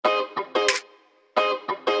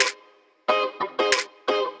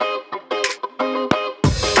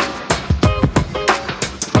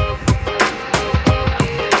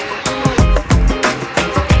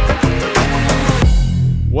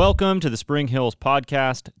Welcome to the Spring Hills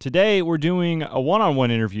podcast. Today, we're doing a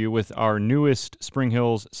one-on-one interview with our newest Spring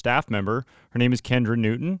Hills staff member. Her name is Kendra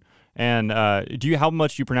Newton. And how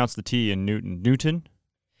much do you pronounce the T in Newton? Newton?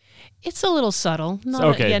 It's a little subtle.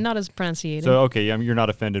 Not as pronunciated. So, you're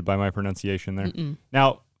not offended by my pronunciation there. Mm-mm.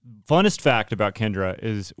 Now, funnest fact about Kendra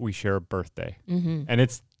is we share a birthday. Mm-hmm. And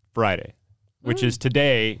it's Friday, which is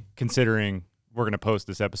today, considering we're going to post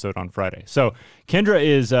this episode on Friday. So Kendra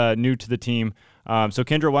is new to the team. So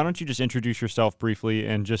Kendra, why don't you just introduce yourself briefly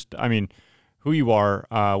and who you are,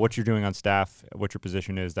 what you're doing on staff, what your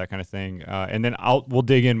position is, that kind of thing. And then we'll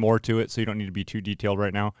dig in more to it, so you don't need to be too detailed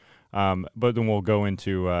right now. But then we'll go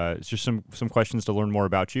into just some questions to learn more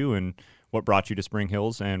about you and what brought you to Spring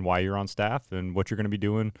Hills and why you're on staff and what you're going to be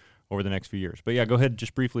doing over the next few years. But yeah, go ahead,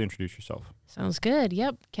 just briefly introduce yourself. Sounds good.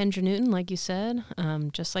 Yep. Kendra Newton, like you said,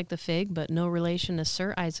 just like the fig, but no relation to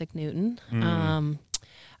Sir Isaac Newton.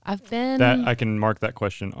 I've been... That I can mark that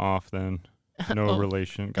question off then. No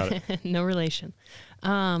relation. Got it. No relation.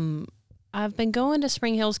 I've been going to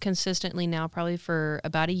Spring Hills consistently now, probably for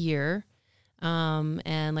about a year.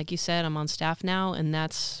 And like you said, I'm on staff now, and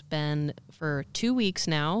that's been for 2 weeks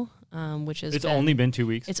now. It's only been 2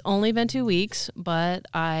 weeks. It's only been 2 weeks, but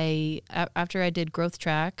after I did growth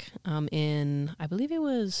track in, I believe it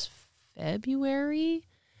was February,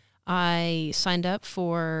 I signed up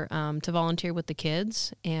for to volunteer with the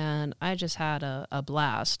kids, and I just had a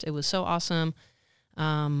blast. It was so awesome,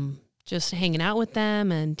 just hanging out with them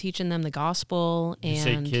and teaching them the gospel. You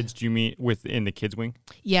say kids? Do you mean within the kids wing?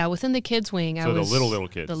 Yeah, within the kids wing. So the little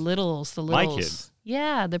kids. The littles. My kids.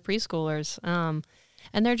 Yeah, the preschoolers.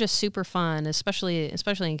 And they're just super fun, especially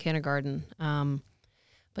in kindergarten.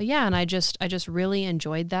 But yeah, and I just really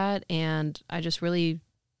enjoyed that, and I just really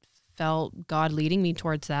felt God leading me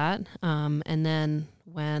towards that. And then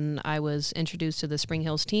when I was introduced to the Spring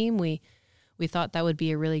Hills team, we thought that would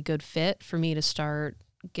be a really good fit for me to start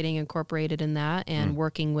getting incorporated in that and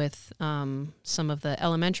working with some of the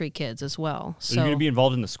elementary kids as well. So, are you going to be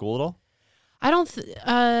involved in the school at all? I don't.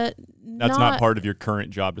 That's not part of your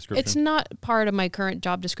current job description. It's not part of my current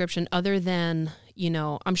job description, other than,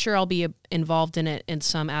 I'm sure I'll be involved in it in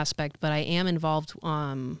some aspect, but I am involved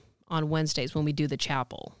on Wednesdays when we do the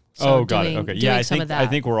chapel. So got it. Okay. Yeah, I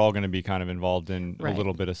think we're all going to be kind of involved in a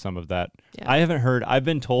little bit of some of that. Yeah. I haven't heard. I've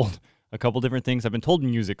been told a couple different things. I've been told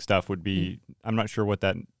music stuff would be. I'm not sure what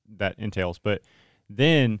that entails, but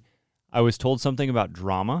then I was told something about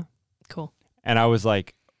drama. Cool. And I was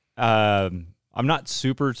like. I'm not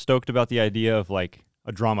super stoked about the idea of like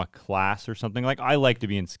a drama class or something. Like I like to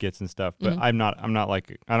be in skits and stuff, but I'm not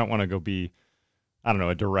like, I don't want to go be, I don't know,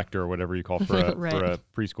 a director or whatever you call for a, for a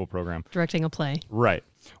preschool program. Directing a play. Right.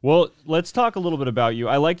 Well, let's talk a little bit about you.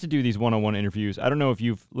 I like to do these one-on-one interviews. I don't know if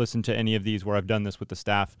you've listened to any of these where I've done this with the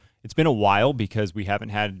staff. It's been a while because we haven't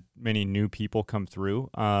had many new people come through.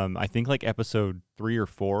 I think like episode 3 or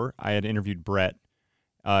 4, I had interviewed Brett.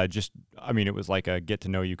 It was like a get to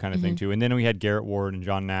know you kind of thing too. And then we had Garrett Ward and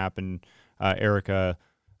John Knapp and Erica,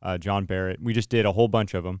 John Barrett. We just did a whole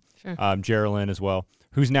bunch of them. Sure. Geraldine as well,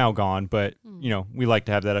 who's now gone, but we like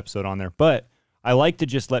to have that episode on there. But I like to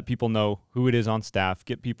just let people know who it is on staff,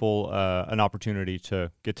 get people an opportunity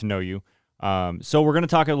to get to know you. So we're going to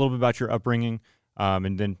talk a little bit about your upbringing.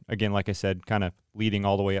 And then again, like I said, kind of leading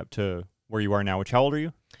all the way up to where you are now, which how old are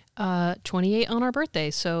you? 28 on our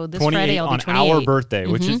birthday. So this Friday I'll be 28. On our birthday,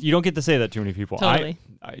 which is, you don't get to say that to many people. Totally.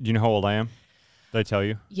 Do you know how old I am? Did I tell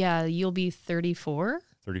you? Yeah, you'll be 34.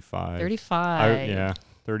 35. 35.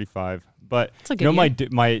 35. But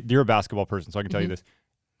you're a basketball person, so I can tell you this.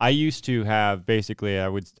 I used to have basically, I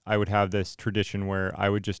would have this tradition where I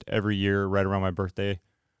would just every year right around my birthday,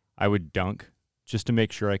 I would dunk just to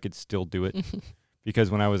make sure I could still do it.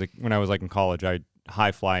 Because when I was like in college, I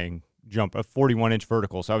high flying jump a 41-inch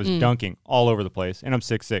vertical, so I was dunking all over the place, and I'm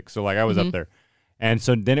 6'6", so like I was up there. And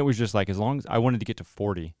so then it was just like, as long as I wanted to get to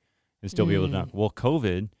 40 and still be able to dunk. Well,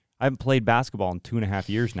 COVID, I haven't played basketball in 2.5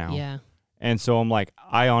 years now. Yeah. And so I'm like,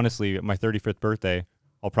 I honestly, at my 35th birthday,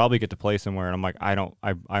 I'll probably get to play somewhere, and I'm like, I don't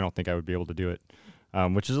think I would be able to do it,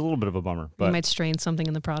 which is a little bit of a bummer. But you might strain something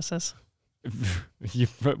in the process.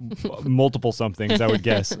 Multiple somethings, I would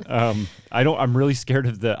guess. I'm really scared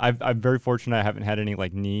of I'm very fortunate I haven't had any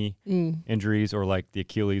like knee injuries or like the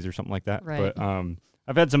Achilles or something like that. Right. But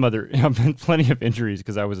I've had plenty of injuries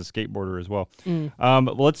because I was a skateboarder as well.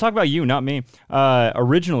 Well, let's talk about you, not me.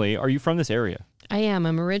 Originally, are you from this area? I am.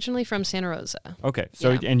 I'm originally from Santa Rosa. Okay.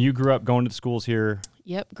 So, and you grew up going to the schools here?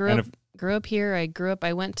 Yep. Grew up here.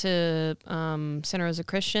 I went to Santa Rosa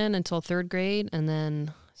Christian until 3rd grade, and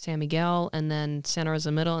then San Miguel, and then Santa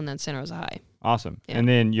Rosa Middle, and then Santa Rosa High. Awesome. Yeah. And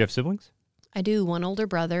then you have siblings? I do. One older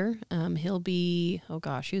brother. He'll be,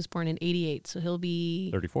 he was born in 88, so he'll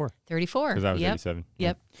be 34. 34. Because I was 87.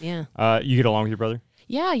 Yep. Yeah. You get along with your brother?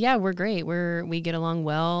 Yeah, we're great. We get along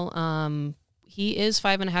well. He is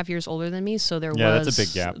 5.5 years older than me, so that's a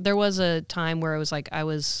big gap. There was a time where I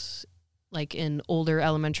was like in older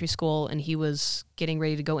elementary school, and he was getting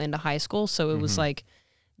ready to go into high school, so it was like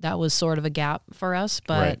that was sort of a gap for us.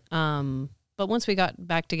 But but once we got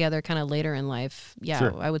back together, kind of later in life,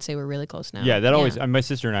 sure. I would say we're really close now. Yeah, that always. My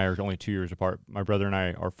sister and I are only 2 years apart. My brother and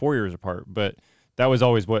I are 4 years apart, but that was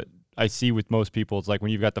always what I see with most people. It's like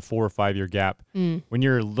when you've got the 4 or 5 year gap, when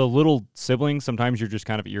you're the little sibling, sometimes you're just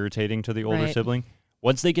kind of irritating to the older sibling.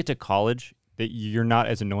 Once they get to college, you're not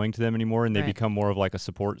as annoying to them anymore, and they become more of like a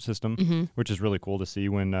support system, which is really cool to see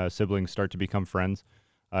when siblings start to become friends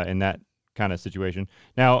in that kind of situation.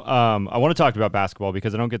 Now, I want to talk about basketball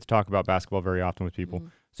because I don't get to talk about basketball very often with people.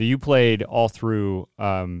 So you played all through,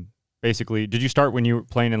 basically, did you start when you were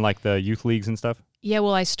playing in like the youth leagues and stuff? Yeah,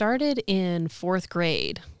 well, I started in 4th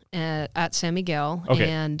grade at San Miguel,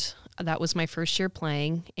 and that was my first year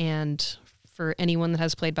playing. And for anyone that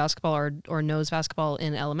has played basketball or knows basketball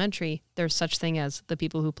in elementary, there's such thing as the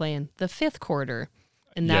people who play in the 5th quarter.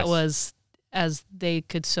 And that was, as they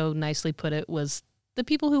could so nicely put it, was the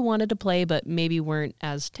people who wanted to play but maybe weren't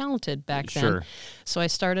as talented back then. Sure. So I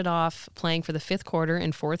started off playing for the 5th quarter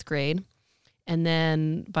in 4th grade. And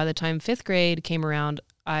then by the time 5th grade came around,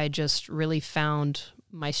 I just really found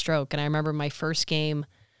my stroke. And I remember my first game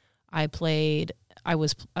I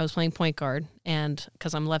was playing point guard, and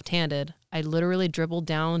because I'm left-handed, I literally dribbled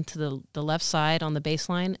down to the left side on the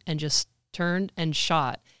baseline and just turned and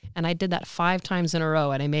shot. And I did that 5 times in a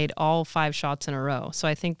row, and I made all 5 shots in a row. So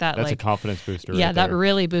I think that's a confidence booster. Yeah, right that there.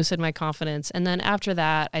 really boosted my confidence. And then after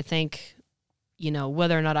that, I think,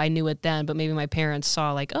 whether or not I knew it then, but maybe my parents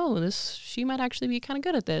saw like, oh, she might actually be kind of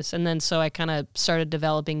good at this. And then so I kind of started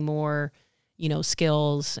developing more,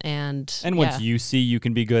 skills and once you see you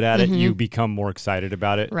can be good at it, you become more excited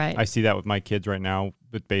about it. Right. I see that with my kids right now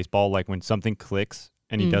with baseball. Like when something clicks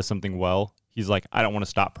and he does something well, he's like, I don't want to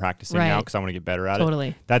stop practicing now because I want to get better at it.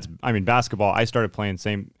 Totally. Basketball, I started playing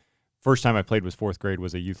first time I played was 4th grade,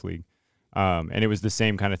 was a youth league. And it was the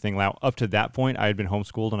same kind of thing. Now, up to that point, I had been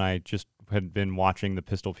homeschooled, and I just had been watching the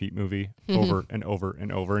Pistol Pete movie over and over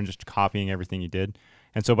and over and just copying everything he did.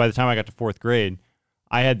 And so by the time I got to 4th grade,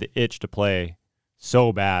 I had the itch to play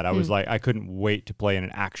so bad. I was like, I couldn't wait to play in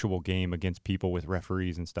an actual game against people with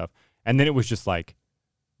referees and stuff. And then it was just like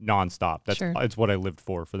nonstop. It's what I lived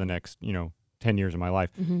for the next, 10 years of my life.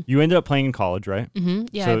 You ended up playing in college, right?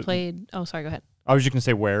 Yeah, so, I played. Oh, sorry, go ahead. I was just going to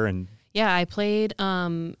say where. And yeah, I played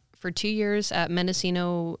for 2 years at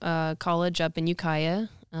Mendocino College up in Ukiah.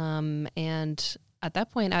 And at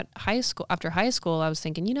that point after high school, I was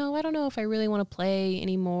thinking, I don't know if I really want to play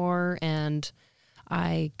anymore. And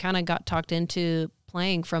I kind of got talked into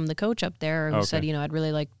playing from the coach up there who said, I'd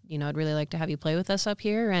really like to have you play with us up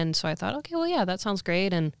here. And so I thought, okay, well, yeah, that sounds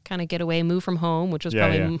great. And kind of get away, move from home, which was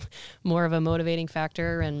probably more of a motivating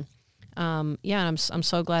factor. And I'm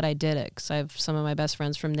so glad I did it because I have some of my best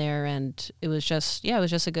friends from there, and it was just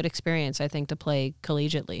a good experience, I think, to play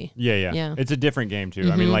collegiately. Yeah. It's a different game too.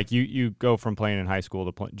 I mean, like you go from playing in high school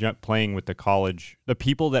to playing with the college, the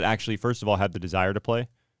people that actually, first of all, had the desire to play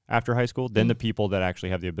after high school, then the people that actually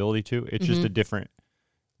have the ability to. It's just a different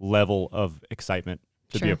level of excitement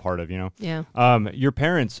to be a part of, Yeah. Your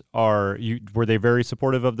parents were they very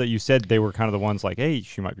supportive of that? You said they were kind of the ones like, hey,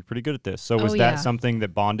 she might be pretty good at this. So was that something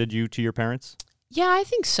that bonded you to your parents? Yeah, I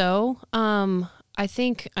think so.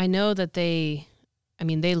 I know that they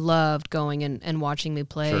loved going and watching me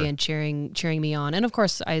play and cheering me on. And of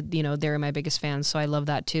course they're my biggest fans, so I love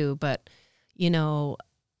that too. But,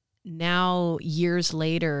 now years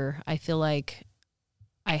later, I feel like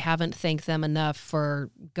I haven't thanked them enough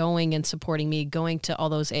for going and supporting me, going to all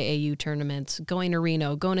those AAU tournaments, going to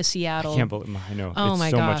Reno, going to Seattle. I can't believe, I know. Oh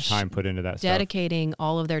it's so much time put into that stuff. Dedicating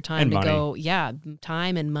all of their time and to money. go,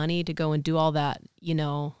 time and money to go and do all that,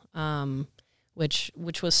 which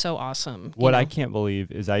was so awesome. What I can't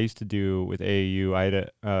believe is I used to do with AAU, I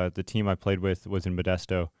had the team I played with was in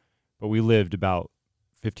Modesto, but we lived about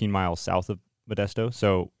 15 miles south of Modesto,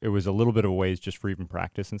 so it was a little bit of a ways just for even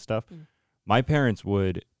practice and stuff. My parents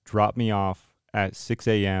would drop me off at 6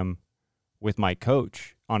 a.m. with my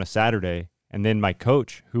coach on a Saturday, and then my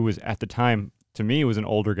coach, who was at the time, to me, was an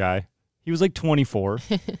older guy. He was like 24,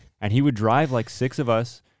 and he would drive like 6 of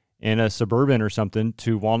us in a Suburban or something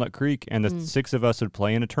to Walnut Creek, and the 6 of us would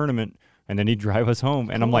play in a tournament, and then he'd drive us home.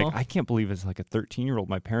 And I'm like, I can't believe as like a 13-year-old,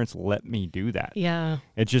 my parents let me do that. Yeah.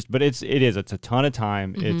 It's just, but it's a ton of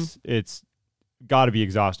time. It's got to be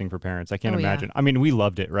exhausting for parents. I can't imagine. Yeah. I mean, we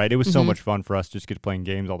loved it, right? It was so much fun for us just get playing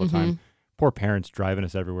games all the time. Poor parents driving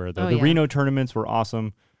us everywhere, though. The Reno tournaments were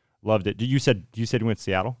awesome. Loved it. You said you went to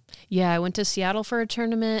Seattle? Yeah, I went to Seattle for a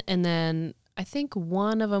tournament, and then I think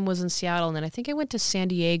one of them was in Seattle, and then I think I went to San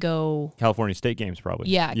Diego. California State Games, probably.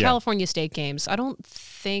 Yeah, California State Games. I don't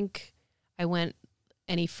think I went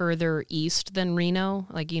any further east than Reno.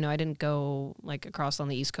 Like, I didn't go like across on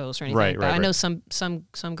the East Coast or anything. Right. I know some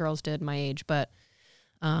girls did my age, but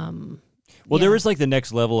there was like the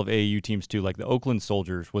next level of AAU teams too. Like the Oakland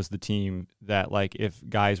Soldiers was the team that, like, if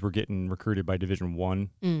guys were getting recruited by Division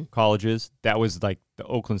I colleges, that was like the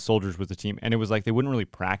Oakland Soldiers was the team. And it was like they wouldn't really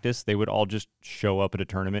practice. They would all just show up at a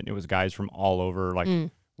tournament. It was guys from all over,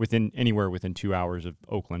 like within 2 hours of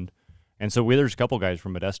Oakland. And so there's a couple guys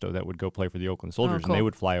from Modesto that would go play for the Oakland Soldiers, and they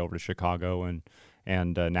would fly over to Chicago and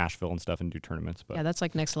Nashville and stuff and do tournaments. But yeah, that's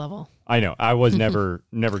like next level. I know. I was never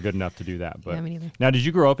good enough to do that. But yeah, me neither. Now, did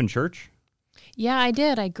you grow up in church? Yeah, I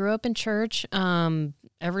did. I grew up in church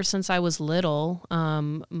ever since I was little.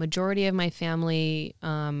 Majority of my family,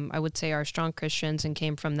 I would say, are strong Christians and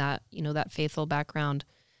came from that, that faithful background.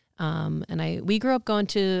 And we grew up going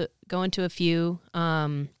to a few.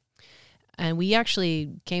 And we actually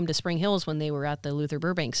came to Spring Hills when they were at the Luther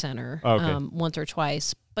Burbank Center once or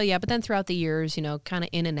twice. But then throughout the years, kind of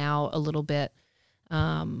in and out a little bit.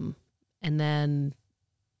 And then,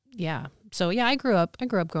 yeah. So, yeah, I grew up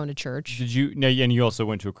going to church. Did you? And you also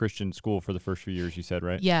went to a Christian school for the first few years, you said,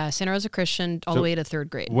 right? Yeah, Santa Rosa Christian all the way to third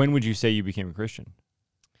grade. When would you say you became a Christian?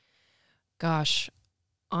 Gosh,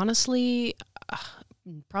 honestly,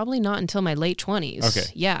 probably not until my late 20s. Okay.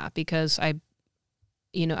 Yeah, because at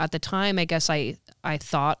the time, I guess I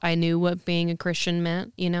thought I knew what being a Christian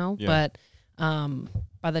meant, but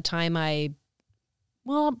by the time I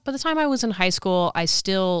was in high school,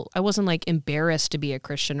 I wasn't like embarrassed to be a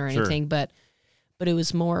Christian or anything, but it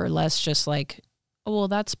was more or less just like, oh, well,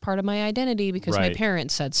 that's part of my identity because my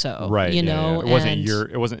parents said so, right? It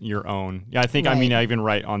wasn't your own. Yeah, I think I even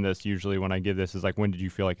write on this usually when I give this is like, when did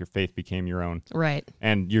you feel like your faith became your own? Right.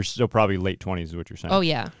 And you're still probably late 20s is what you're saying. Oh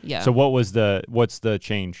yeah. So what's the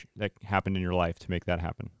change that happened in your life to make that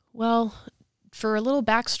happen? Well, for a little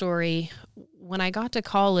backstory, when I got to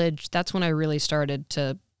college, that's when I really started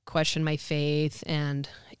to question my faith, and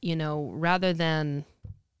rather than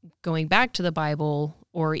going back to the Bible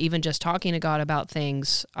or even just talking to God about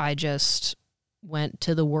things, I just went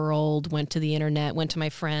to the world, went to the internet, went to my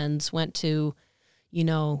friends, went to,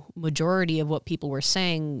 majority of what people were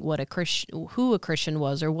saying, who a Christian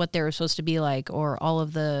was, or what they were supposed to be like, or all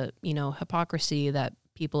of the, hypocrisy that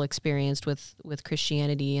people experienced with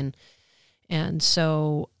Christianity. And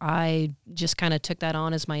so I just kind of took that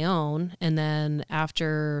on as my own. And then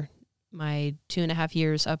after my 2.5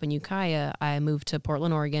 years up in Ukiah, I moved to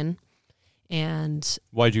Portland, Oregon. And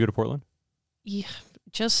why did you go to Portland? Yeah,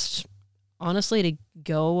 just honestly to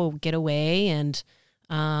go get away and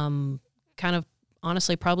kind of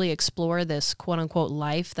honestly probably explore this quote unquote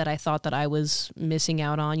life that I thought that I was missing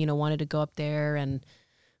out on. Wanted to go up there and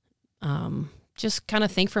just kind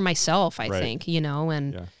of think for myself. I think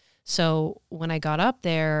and. Yeah. So when I got up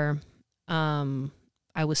there,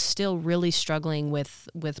 I was still really struggling with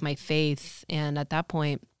my faith. And at that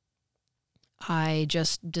point, I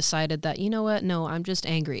just decided that, no, I'm just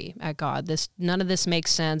angry at God. None of this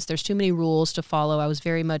makes sense. There's too many rules to follow. I was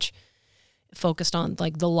very much focused on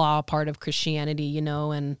like the law part of Christianity,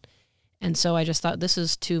 and so I just thought, this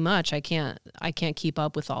is too much. I can't keep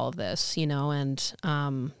up with all of this, and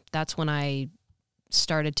that's when I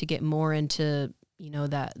started to get more into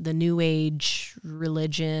that the new age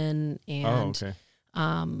religion and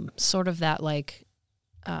sort of that like,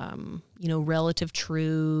 relative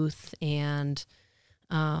truth and,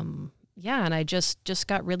 and I just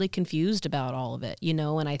got really confused about all of it,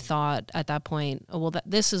 and I thought at that point, oh, well,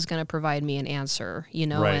 this is going to provide me an answer,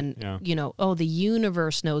 the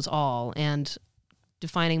universe knows all, and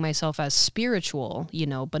defining myself as spiritual,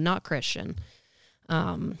 but not Christian.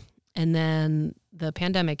 And then the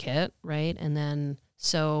pandemic hit, right? And then,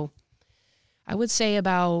 so I would say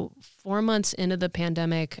about 4 months into the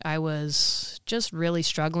pandemic, I was just really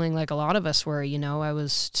struggling like a lot of us were, I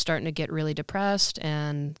was starting to get really depressed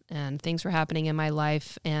and things were happening in my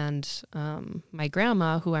life. And my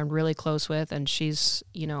grandma, who I'm really close with, and she's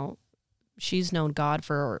known God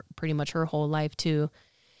for pretty much her whole life too.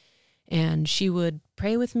 And she would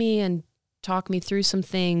pray with me and talk me through some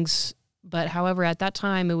things. But however, at that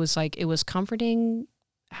time, it was comforting.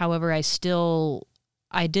 However,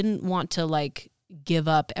 I didn't want to like give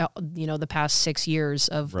up, the past 6 years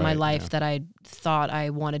of my life that I thought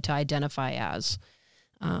I wanted to identify as.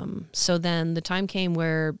 So then the time came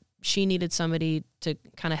where she needed somebody to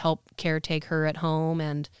kind of help caretake her at home.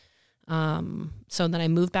 And so then I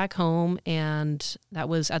moved back home, and that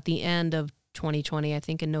was at the end of 2020, I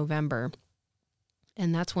think in November.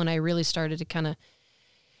 And that's when I really started to kind of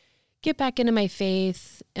get back into my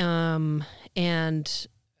faith. And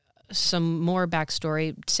some more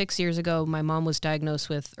backstory. 6 years ago, my mom was diagnosed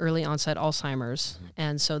with early onset Alzheimer's.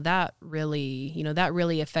 And so that really, that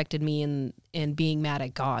really affected me in being mad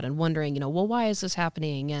at God and wondering, well, why is this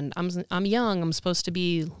happening? And I'm young, I'm supposed to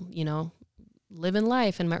be, living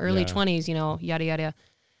life in my early 20s, yada, yada.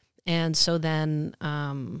 And so then,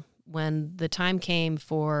 when the time came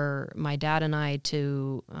for my dad and I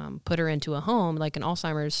to put her into a home, like an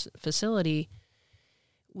Alzheimer's facility,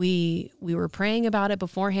 we were praying about it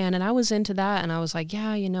beforehand, and I was into that, and I was like,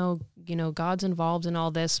 yeah, God's involved in all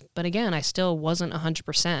this. But again, I still wasn't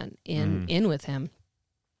 100% in with him.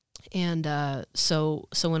 And so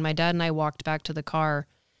when my dad and I walked back to the car,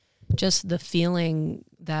 just the feeling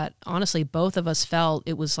that honestly both of us felt,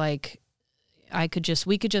 it was like we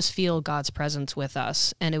could just feel God's presence with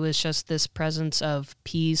us. And it was just this presence of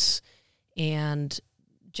peace, and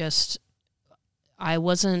just I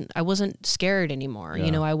wasn't scared anymore.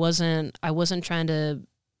 Yeah. I wasn't trying to,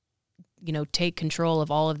 take control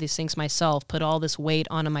of all of these things myself, put all this weight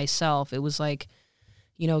onto myself. It was like,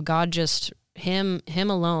 God just, him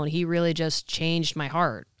alone, he really just changed my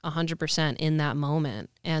heart 100% in that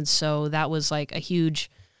moment. And so that was like a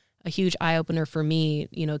huge eye opener for me,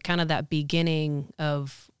 kind of that beginning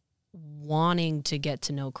of wanting to get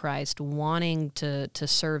to know Christ, wanting to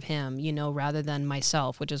serve him, rather than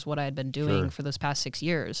myself, which is what I had been doing for those past 6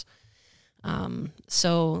 years.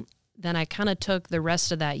 So then I kind of took the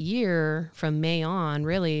rest of that year from May on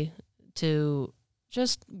really to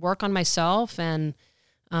just work on myself, and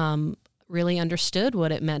really understood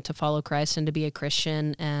what it meant to follow Christ and to be a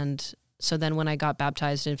Christian. And so then when I got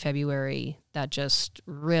baptized in February, that just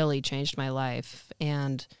really changed my life.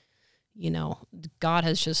 And, God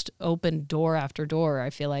has just opened door after door, I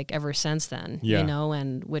feel like, ever since then,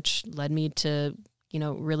 and which led me to,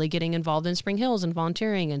 really getting involved in Spring Hills and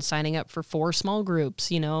volunteering and signing up for 4 small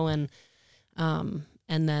groups, and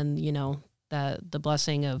then, the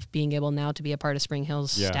blessing of being able now to be a part of Spring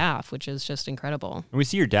Hills staff, which is just incredible. And we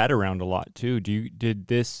see your dad around a lot too. Did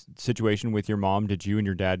this situation with your mom, did you and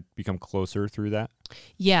your dad become closer through that?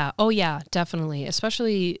 Yeah. Oh yeah, definitely.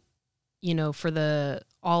 Especially, for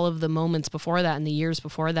all of the moments before that and the years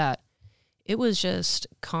before that, it was just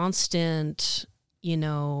constant,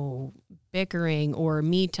 bickering, or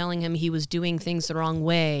me telling him he was doing things the wrong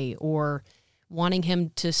way, or wanting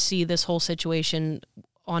him to see this whole situation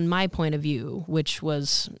on my point of view, which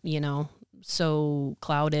was, so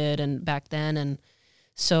clouded and back then. And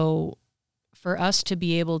so for us to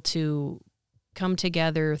be able to come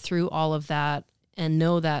together through all of that and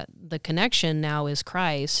know that the connection now is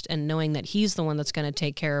Christ, and knowing that he's the one that's going to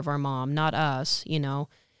take care of our mom, not us,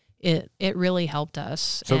 it really helped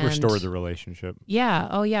us. So it restored the relationship. Yeah.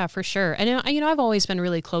 Oh yeah, for sure. And, I've always been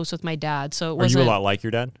really close with my dad. So it wasn't... Are you a lot like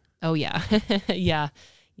your dad? Oh yeah. Yeah.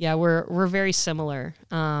 Yeah. We're very similar.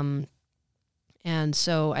 And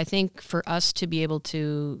so I think for us to be able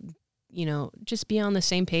to, just be on the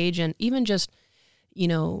same page, and even just,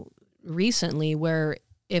 recently, where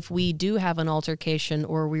if we do have an altercation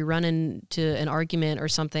or we run into an argument or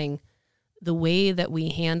something, the way that we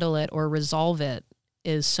handle it or resolve it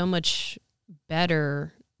is so much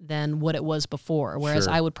better than what it was before. Whereas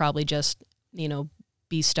I would probably just,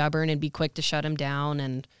 be stubborn and be quick to shut him down.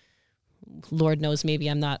 And Lord knows, maybe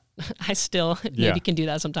I'm not, I still maybe can do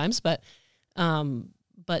that sometimes, but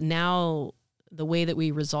now the way that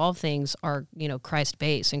we resolve things are,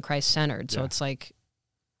 Christ-based and Christ-centered. So it's like,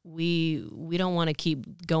 we don't want to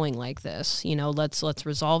keep going like this, let's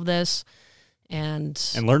resolve this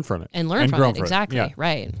and learn from it and grow from it. Exactly. Yeah.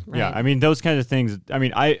 Right. Yeah. I mean, those kinds of things. I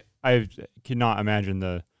mean, I cannot imagine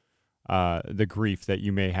the grief that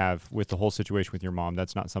you may have with the whole situation with your mom.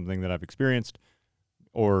 That's not something that I've experienced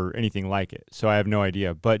or anything like it. So I have no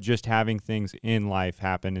idea, but just having things in life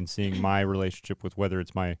happen and seeing my relationship with, whether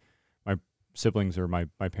it's my siblings or my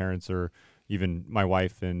parents or even my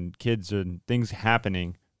wife and kids and things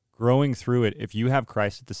happening, growing through it. If you have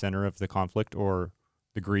Christ at the center of the conflict or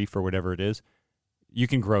the grief or whatever it is, you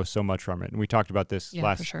can grow so much from it. And we talked about this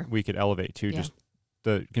last week at Elevate too, just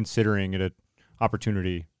the considering it an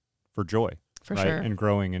opportunity for joy, for right? sure, and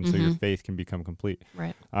growing. And so your faith can become complete.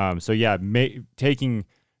 Right. So taking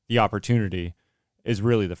the opportunity is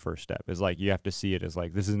really the first step. Is like, you have to see it as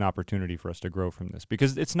like, this is an opportunity for us to grow from this,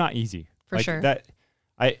 because it's not easy. For sure. That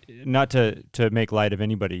not to make light of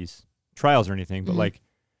anybody's trials or anything, but like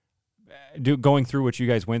going through what you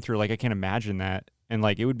guys went through, like I can't imagine that. And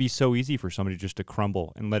like, it would be so easy for somebody just to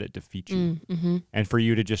crumble and let it defeat you. Mm-hmm. And for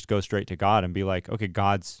you to just go straight to God and be like, okay,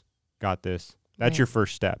 God's got this. That's Right. your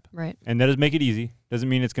first step. Right. And that does make it easy. Doesn't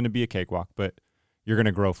mean it's going to be a cakewalk, but you're going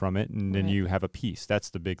to grow from it. And then Right. you have a peace. That's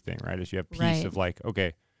the big thing, right? Is you have peace Right. of like,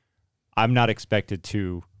 okay, I'm not expected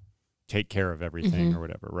to take care of everything Mhm. or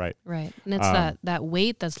whatever, right? Right. And it's that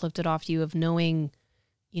weight that's lifted off you of knowing,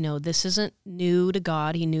 this isn't new to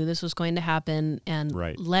God. He knew this was going to happen, and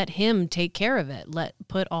Right. let him take care of it.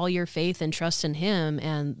 Put all your faith and trust in him,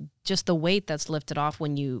 and just the weight that's lifted off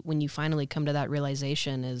when you finally come to that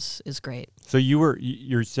realization is great. So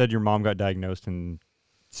you said your mom got diagnosed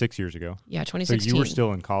 6 years ago. Yeah, So 2016. you were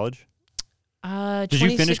still in college? Did you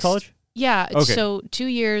finish 26 college? Yeah. Okay. So 2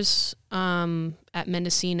 years at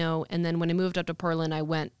Mendocino, and then when I moved up to Portland, I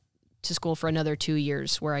went to school for another 2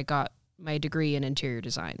 years where I got my degree in interior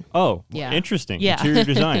design. Oh, Yeah. Interesting. Yeah. Interior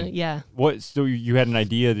design. Yeah. So you had an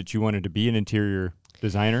idea that you wanted to be an interior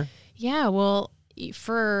designer? Yeah. Well,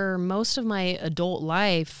 for most of my adult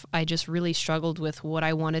life, I just really struggled with what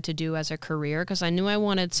I wanted to do as a career, because I knew I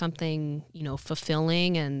wanted something,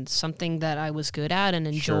 fulfilling and something that I was good at and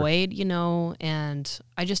enjoyed, and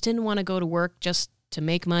I just didn't want to go to work just to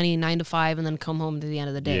make money 9 to 5 and then come home to the end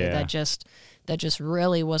of the day. Yeah. That just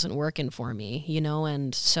really wasn't working for me,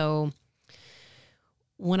 and so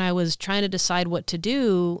when I was trying to decide what to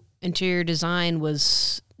do, interior design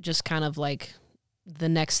was just kind of like the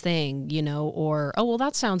next thing, or, oh, well,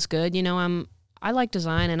 that sounds good. I like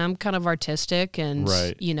design and I'm kind of artistic, and,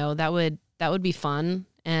 Right. that would be fun.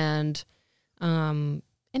 And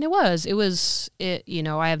it was,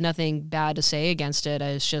 I have nothing bad to say against it.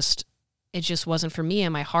 It just wasn't for me,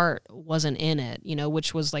 and my heart wasn't in it,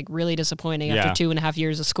 which was like really disappointing Yeah. after 2.5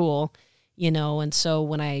 years of school, and so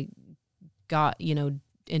when I got,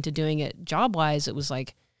 into doing it job wise, it was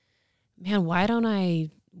like, man, why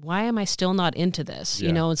am I still not into this? Yeah.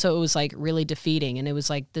 And so it was like really defeating, and it was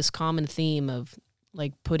like this common theme of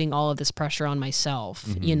like putting all of this pressure on myself,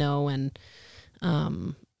 Mhm. and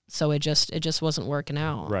so it just wasn't working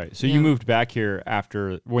out. Right. So Yeah. you moved back here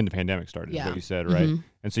after when the pandemic started, is Yeah. what you said, right? Mhm.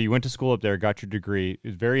 And so you went to school up there, got your degree. It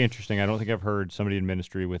was very interesting. I don't think I've heard somebody in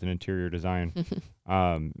ministry with an interior design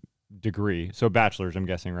degree. So bachelor's, I'm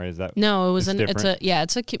guessing, right? Is that? No, it was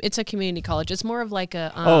It's it's a community college. It's more of like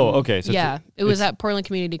a okay. So it was at Portland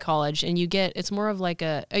Community College, and it's more of like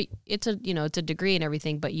it's a degree and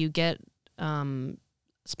everything, but you get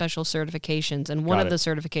special certifications, and one Got of it. the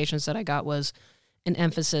certifications that I got was an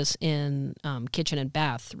emphasis in kitchen and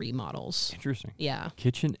bath remodels. Interesting. Yeah.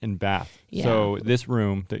 Kitchen and bath. Yeah. So this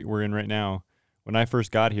room that we're in right now, when I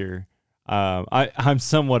first got here, I'm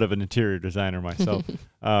somewhat of an interior designer myself.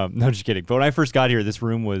 No, just kidding. But when I first got here, this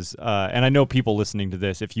room was, and I know people listening to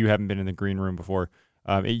this, if you haven't been in the green room before,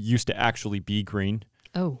 it used to actually be green.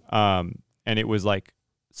 Oh. And it was like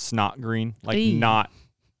snot green, like Eee. not.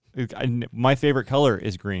 My favorite color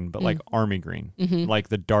is green, but like army green, Mhm. like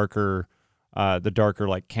the darker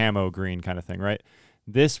like camo green kind of thing, right?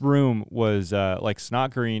 This room was like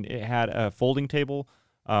snot green. It had a folding table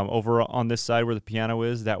over on this side where the piano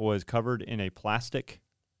is that was covered in a plastic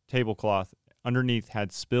tablecloth. Underneath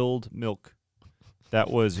had spilled milk that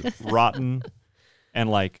was rotten and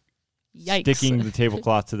like Yikes. sticking the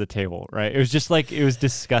tablecloth to the table, right? It was just like, it was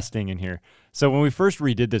disgusting in here. So when we first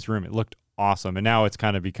redid this room, it looked awesome. And now it's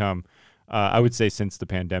kind of become, I would say since the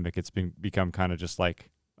pandemic, it's become kind of just like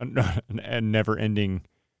a never-ending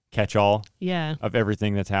catch-all Yeah. of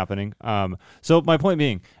everything that's happening. So my point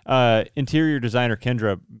being, interior designer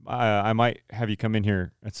Kendra, I might have you come in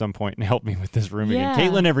here at some point and help me with this room Yeah.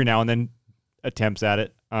 again. Caitlin every now and then attempts at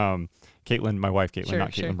it. Caitlin, my wife Caitlin, Sure,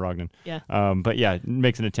 not sure. Caitlin Brogdon. Yeah. But yeah,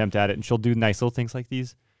 makes an attempt at it, and she'll do nice little things like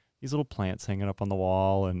these little plants hanging up on the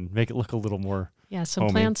wall and make it look a little more. Yeah, some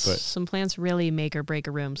homey, plants but- some plants really make or break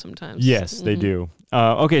a room sometimes. Yes, they Mhm. do.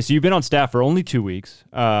 Okay, so you've been on staff for only 2 weeks.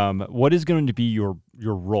 What is going to be your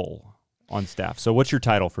role on staff? So what's your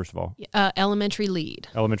title, first of all? Elementary lead.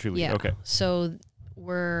 Elementary lead. Yeah. Okay. So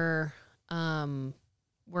we're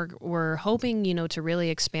hoping, to really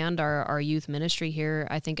expand our youth ministry here,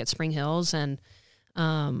 I think at Spring Hills. And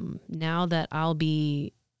now that I'll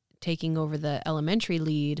be taking over the elementary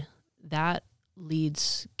lead, that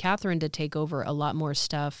leads Catherine to take over a lot more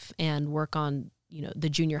stuff and work on, the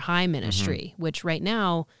junior high ministry, which right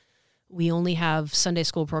now we only have Sunday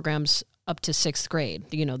school programs up to 6th grade.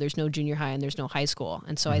 There's no junior high and there's no high school.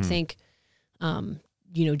 And so I think,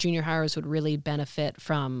 junior hires would really benefit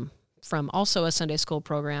from also a Sunday school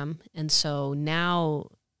program. And so now,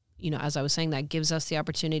 as I was saying, that gives us the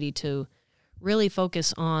opportunity to really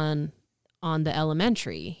focus on the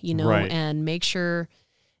elementary, Right. and make sure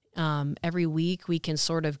every week we can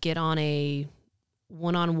sort of get on a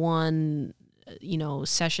one-on-one,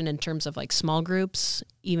 session in terms of like small groups,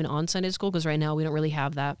 even on Sunday school, because right now we don't really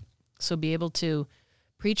have that. So be able to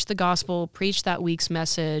preach the gospel, preach that week's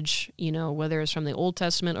message, whether it's from the Old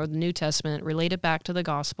Testament or the New Testament, relate it back to the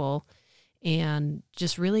gospel, and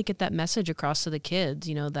just really get that message across to the kids,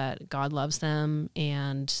 that God loves them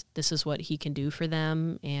and this is what he can do for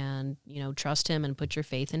them, and, trust him and put your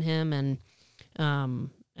faith in him, and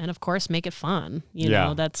of course make it fun.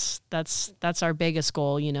 That's our biggest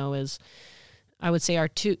goal, is I would say our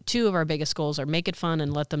two of our biggest goals are make it fun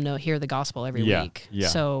and let them hear the gospel every week. Yeah.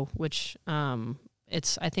 So, which,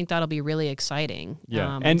 I think that'll be really exciting.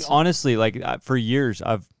 Yeah. And honestly, like for years,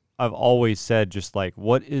 I've always said just like,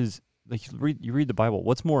 what is, like you read the Bible,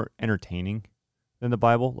 what's more entertaining than the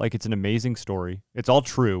Bible? Like it's an amazing story. It's all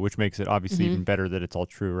true, which makes it obviously even better that it's all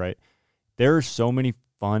true, right? There are so many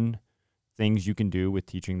fun things you can do with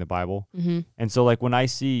teaching the Bible. And so like when I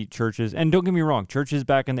see churches, and don't get me wrong, churches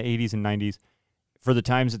back in the 80s and 90s, for the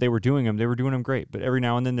times that they were doing them great. But every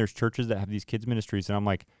now and then there's churches that have these kids ministries, and I'm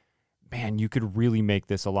like, man, you could really make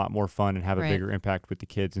this a lot more fun and have a bigger impact with the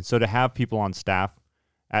kids. And so to have people on staff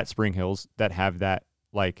at Spring Hills that have that,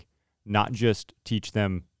 like, not just teach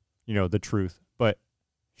them, the truth, but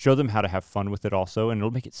show them how to have fun with it also, and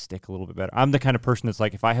it'll make it stick a little bit better. I'm the kind of person that's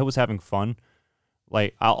like, if I was having fun,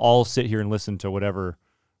 like I'll sit here and listen to whatever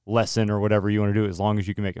lesson or whatever you want to do, as long as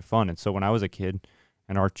you can make it fun. And so when I was a kid,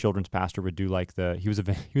 and our children's pastor would do like he was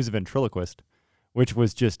a ventriloquist, which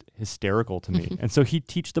was just hysterical to me. And so he'd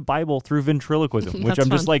teach the Bible through ventriloquism, which I'm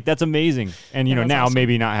just like, that's amazing. And now awesome.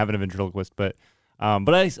 Maybe not having a ventriloquist, but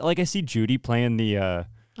I see Judy playing the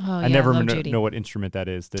I never know what instrument that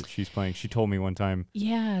is that she's playing. She told me one time.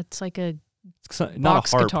 Yeah, it's like a not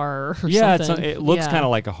box a harp. Guitar or something. something. It looks kind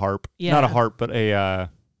of like a harp. Yeah. Not a harp, but a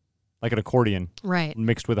like an accordion. Right.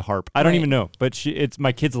 Mixed with a harp. I don't even know, but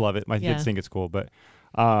my kids love it. My kids think it's cool, but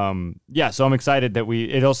so I'm excited that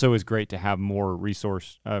it also is great to have more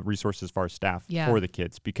resources as far as staff for the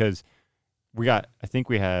kids, because we're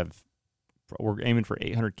aiming for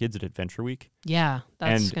 800 kids at Adventure Week. Yeah,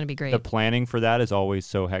 that's going to be great. The planning for that is always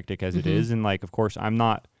so hectic as it is. And like, of course,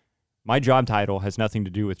 my job title has nothing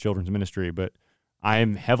to do with children's ministry, but I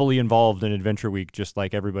am heavily involved in Adventure Week, just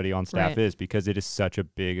like everybody on staff is, because it is such a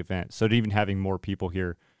big event. So even having more people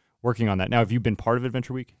here working on that. Now, have you been part of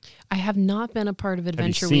Adventure Week? I have not been a part of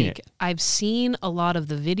Adventure Week. I've seen a lot of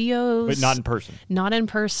the videos. But not in person. Not in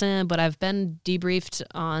person, but I've been debriefed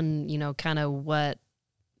on, kind of what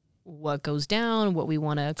goes down, what we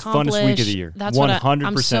want to accomplish. Funnest week of the year. That's 100%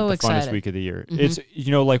 I'm so the excited. Funnest week of the year. It's,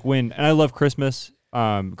 like and I love Christmas.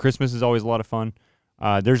 Christmas is always a lot of fun.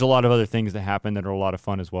 There's a lot of other things that happen that are a lot of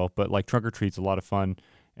fun as well, but like trunk or treat's a lot of fun.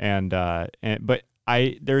 But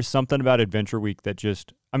there's something about Adventure Week that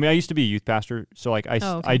just, I used to be a youth pastor, so like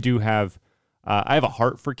I do have, I have a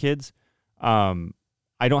heart for kids.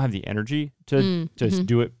 I don't have the energy to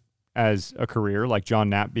do it as a career, like John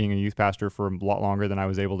Knapp being a youth pastor for a lot longer than I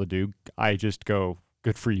was able to do. I just go,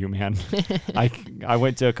 good for you, man. I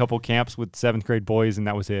went to a couple camps with 7th grade boys, and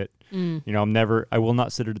that was it. I will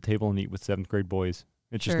not sit at a table and eat with 7th grade boys.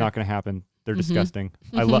 It's just not going to happen. They're disgusting.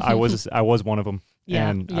 I was one of them,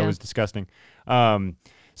 and I was disgusting.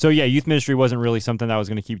 Youth ministry wasn't really something that I was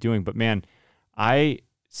going to keep doing. But man, I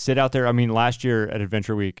sit out there. Last year at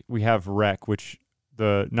Adventure Week, we have rec, which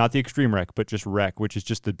not the extreme rec, but just rec, which is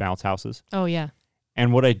just the bounce houses. Oh yeah.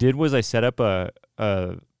 And what I did was I set up a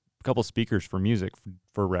couple speakers for music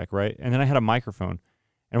for rec, right? And then I had a microphone.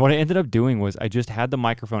 And what I ended up doing was I just had the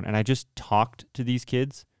microphone and I just talked to these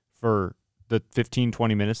kids for the 15,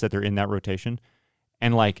 20 minutes that they're in that rotation.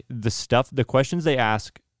 And like the questions they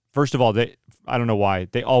ask, first of all, I don't know why,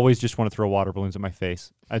 they always just want to throw water balloons at my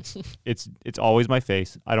face. It's always my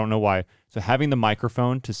face. I don't know why. So having the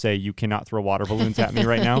microphone to say you cannot throw water balloons at me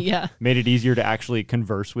right now made it easier to actually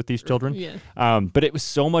converse with these children. Yeah. But it was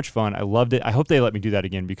so much fun. I loved it. I hope they let me do that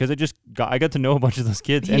again, because I got to know a bunch of those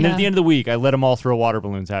kids. And then at the end of the week, I let them all throw water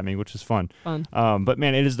balloons at me, which is fun. But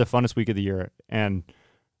man, it is the funnest week of the year. And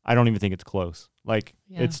I don't even think it's close. Like,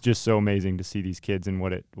 it's just so amazing to see these kids and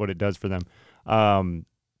what it does for them.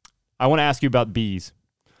 I want to ask you about bees.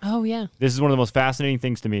 Oh, yeah. This is one of the most fascinating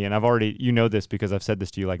things to me, and I've already, this because I've said this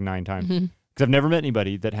to you like 9 times, because I've never met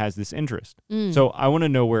anybody that has this interest. So I want to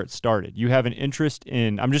know where it started. You have an interest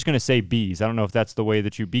in, I'm just going to say bees. I don't know if that's the way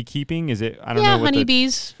that you beekeeping. Is it? I don't know.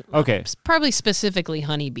 Honeybees. Okay. Probably specifically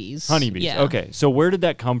honeybees. Honeybees. Yeah. Okay. So where did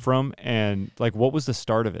that come from, and like what was the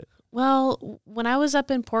start of it? Well, when I was up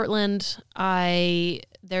in Portland,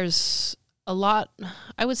 there's a lot,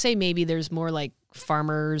 I would say maybe there's more like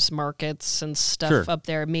farmers markets and stuff up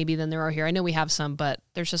there maybe than there are here. I know we have some, but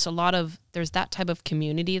there's just there's that type of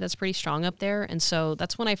community that's pretty strong up there. And so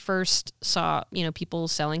that's when I first saw, people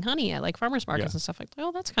selling honey at like farmers markets and stuff like,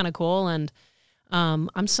 oh, that's kind of cool. And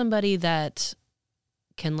I'm somebody that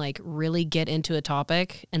can like really get into a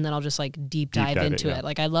topic and then I'll just like deep dive into it.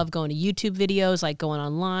 Like I love going to YouTube videos, like going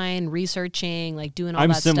online, researching, like doing all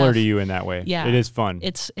that stuff. I'm similar to you in that way. Yeah. It is fun.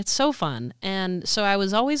 It's so fun. And so I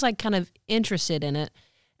was always like kind of interested in it.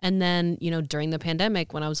 And then, during the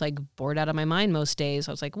pandemic when I was like bored out of my mind most days,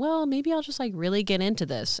 I was like, well, maybe I'll just like really get into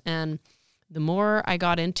this. And the more I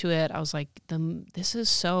got into it, I was like, this is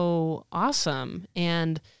so awesome.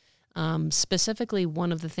 And specifically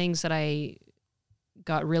one of the things that I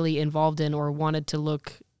got really involved in or wanted to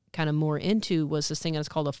look kind of more into was this thing that's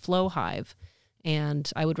called a flow hive. And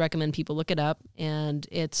I would recommend people look it up. And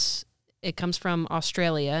it comes from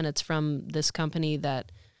Australia, and it's from this company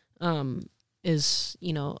that is,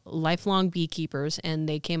 lifelong beekeepers. And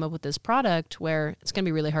they came up with this product where it's going to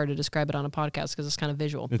be really hard to describe it on a podcast because it's kind of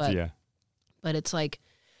visual. But it's like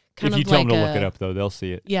kind if you of tell like them to look it up, though, they'll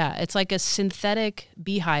see it. Yeah, it's like a synthetic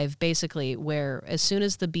beehive, basically, where as soon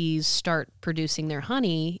as the bees start producing their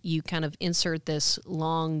honey, you kind of insert this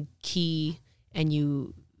long key, and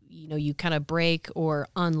you kind of break or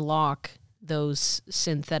unlock those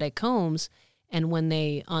synthetic combs, and when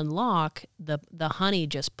they unlock, the honey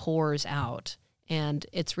just pours out, and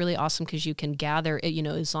it's really awesome because you can gather it.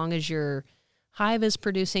 As long as your hive is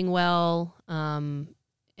producing well,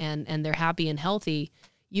 and they're happy and healthy,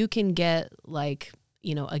 you can get like,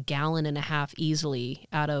 a gallon and a half easily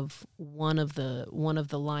out of one of the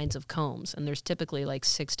lines of combs. And there's typically like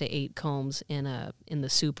 6 to 8 combs in the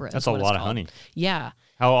supra. That's a lot of honey. Yeah.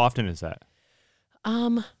 How often is that?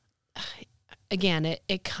 Again,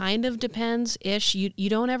 it kind of depends ish. You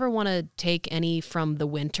don't ever want to take any from the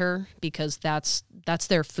winter because that's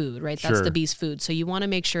their food, right? That's the bees' food. So you want to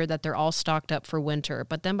make sure that they're all stocked up for winter.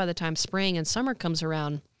 But then by the time spring and summer comes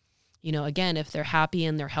around, again, if they're happy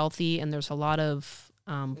and they're healthy and there's a lot of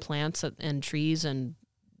plants and trees and,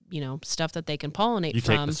 stuff that they can pollinate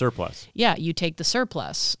from. You take the surplus. Yeah, you take the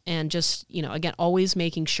surplus and just, again, always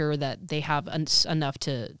making sure that they have enough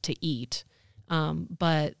to eat.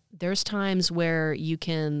 But there's times where you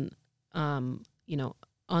can,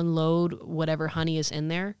 unload whatever honey is in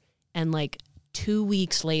there, and like 2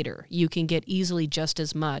 weeks later, you can get easily just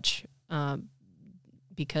as much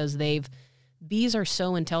because bees are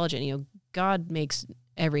so intelligent. God makes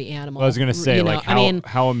every animal. Well, I was going to say,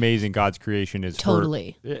 how amazing God's creation is.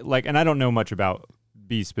 Totally. And I don't know much about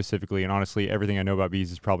bees specifically, and honestly, everything I know about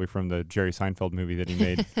bees is probably from the Jerry Seinfeld movie that he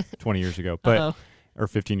made 20 years ago, or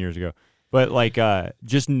 15 years ago. But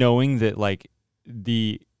just knowing that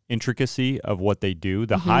the intricacy of what they do,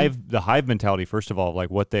 the hive mentality, first of all,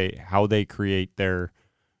 how they create their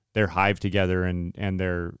hive together and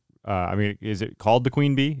their is it called the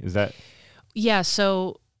queen bee? Is that? Yeah,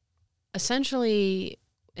 so essentially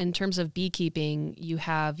in terms of beekeeping, you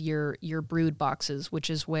have your brood boxes, which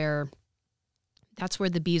is that's where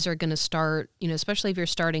the bees are going to start, especially if you're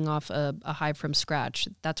starting off a hive from scratch.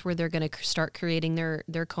 That's where they're going to start creating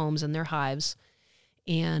their combs and their hives.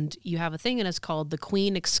 And you have a thing, and it's called the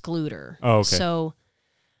queen excluder. Oh, okay. So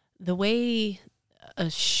a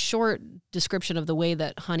short description of the way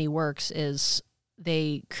that honey works is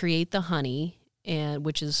they create the honey, and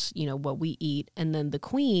which is, what we eat. And then the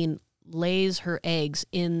queen lays her eggs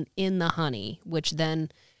in the honey, which then,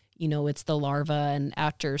 it's the larva, and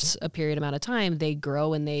after a period amount of time, they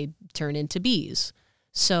grow and they turn into bees.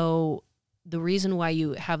 So the reason why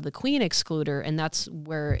you have the queen excluder, and that's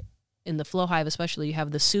where in the flow hive especially, you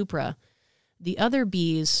have the supra, the other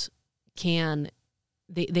bees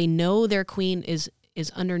they know their queen is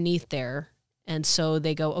underneath there. And so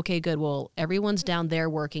they go, okay, good. Well, everyone's down there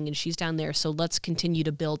working and she's down there. So let's continue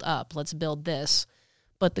to build up. Let's build this.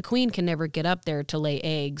 But the queen can never get up there to lay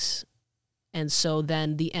eggs. And so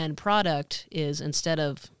then the end product is, instead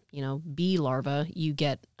of, bee larva, you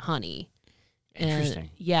get honey. Interesting. And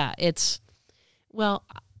yeah,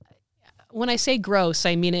 when I say gross,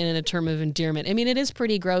 I mean it in a term of endearment. I mean, it is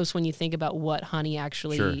pretty gross when you think about what honey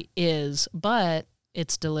actually is, but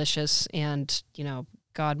it's delicious, and,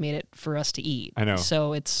 God made it for us to eat. I know.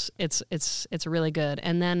 So it's really good.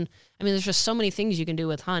 And then, there's just so many things you can do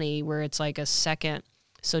with honey where it's like a second.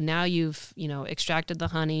 So now you've, extracted the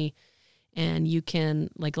honey, and you can,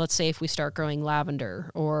 let's say if we start growing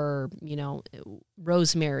lavender or,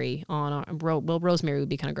 rosemary rosemary would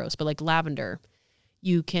be kind of gross, but lavender,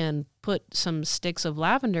 you can put some sticks of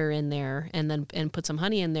lavender in there and put some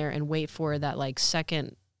honey in there and wait for that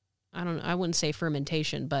second, I wouldn't say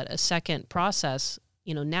fermentation, but a second process,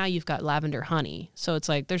 now you've got lavender honey. So it's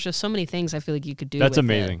like there's just so many things I feel like you could do. That's with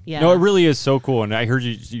amazing. It. Yeah. No, it really is so cool. And I heard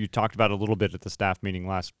you talked about it a little bit at the staff meeting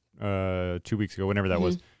last 2 weeks ago, whenever that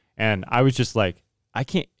was. And I was just like,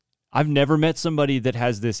 I've never met somebody that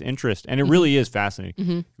has this interest, and it really is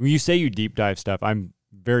fascinating. When you say you deep dive stuff, I'm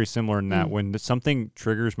very similar in that. When something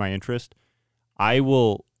triggers my interest, I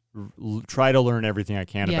will try to learn everything I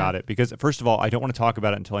can about it, because first of all, I don't want to talk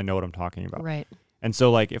about it until I know what I'm talking about. Right. And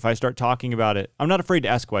so like if I start talking about it, I'm not afraid to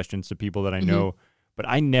ask questions to people that I know, but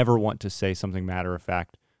I never want to say something matter of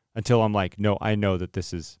fact until I'm like, no, I know that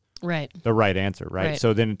this is the right answer, right?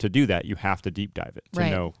 So then to do that, you have to deep dive it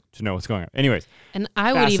to know what's going on. Anyways. And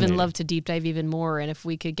I would even love to deep dive even more. And if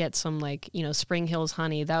we could get some like, Spring Hills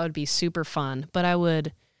honey, that would be super fun. But I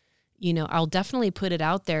would, I'll definitely put it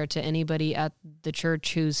out there to anybody at the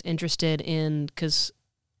church who's interested in, because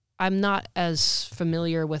I'm not as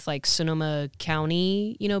familiar with like Sonoma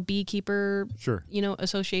County, beekeeper,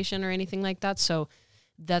 association or anything like that. So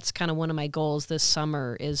that's kind of one of my goals this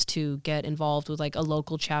summer, is to get involved with like a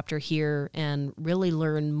local chapter here and really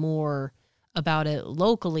learn more about it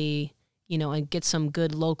locally, and get some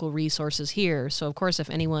good local resources here. So of course, if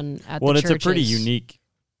anyone at the church, it's a pretty unique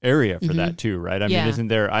area for that too, right? I mean, isn't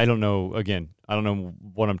there, I don't know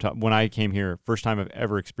what I'm talking, when I came here, first time I've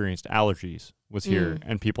ever experienced allergies was here,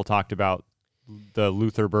 and people talked about the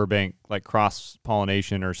Luther Burbank, like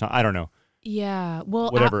cross-pollination or something, I don't know. Yeah, well,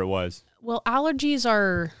 whatever it was. Well, allergies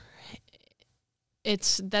are,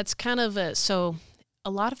 that's kind of so a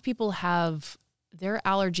lot of people have, their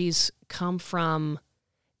allergies come from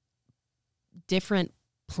different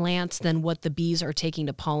plants than what the bees are taking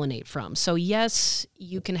to pollinate from. So yes,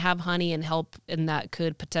 you can have honey and help, and that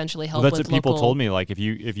could potentially help. Well, that's what people told me. Like if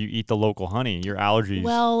you eat the local honey, your allergies.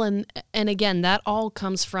 Well, and again, that all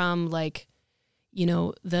comes from like,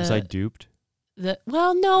 Was I duped? No,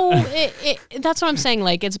 that's what I'm saying.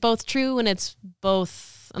 Like it's both true and it's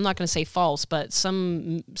both, I'm not going to say false, but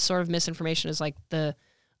some sort of misinformation is like a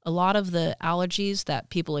lot of the allergies that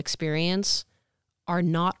people experience are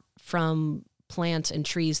not from plants and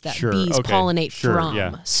trees that bees pollinate from.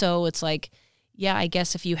 Yeah. So it's like, I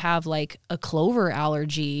guess if you have like a clover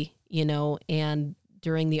allergy, and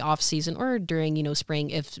during the off season or during, spring,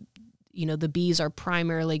 if, the bees are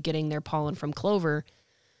primarily getting their pollen from clover,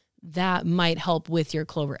 that might help with your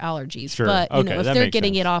clover allergies. Sure. But, if they're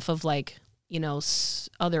getting sense. it off of like,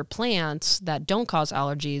 other plants that don't cause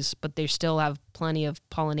allergies, but they still have plenty of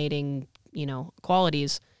pollinating,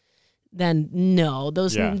 qualities, then no,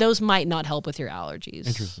 those might not help with your allergies.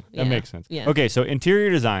 Interesting. That makes sense. Yeah. Okay, so interior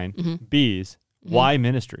design, bees, why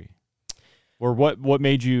ministry? Or what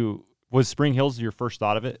made you, was Spring Hills your first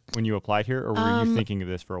thought of it when you applied here, or were you thinking of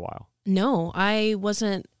this for a while? No, I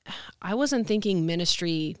wasn't thinking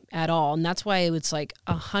ministry at all. And that's why it's like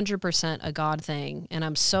 100% a God thing. And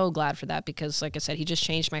I'm so glad for that, because like I said, he just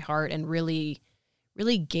changed my heart and really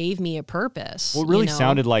gave me a purpose. Well, it really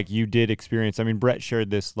sounded like you did experience, I mean, Brett shared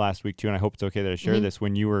this last week too, and I hope it's okay that I share this,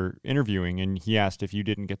 when you were interviewing and he asked if you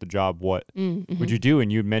didn't get the job, what would you do?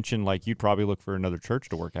 And you mentioned like you'd probably look for another church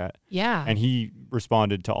to work at. Yeah. And he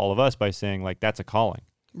responded to all of us by saying like, that's a calling.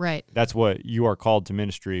 Right. That's what you are called to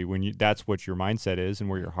ministry, that's what your mindset is and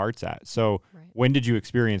where your heart's at. So when did you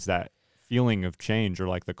experience that feeling of change, or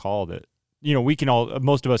like the call that, we can all,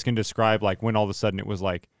 most of us can describe like when all of a sudden it was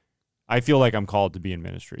like, I feel like I'm called to be in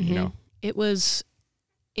ministry, It was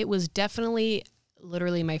definitely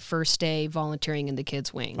literally my first day volunteering in the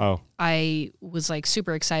kids wing. Oh. I was like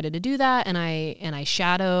super excited to do that, and I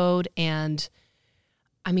shadowed, and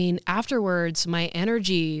I mean, afterwards my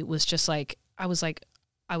energy was just like I was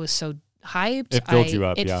so hyped. It filled you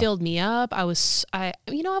up. It filled me up.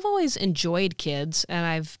 I've always enjoyed kids, and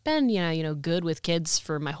I've been, good with kids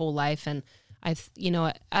for my whole life. And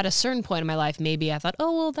at a certain point in my life, maybe I thought,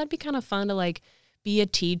 oh, well, that'd be kind of fun to like be a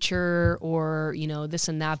teacher or, this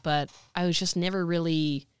and that. But I was just never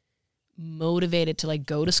really motivated to like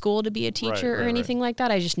go to school to be a teacher or anything like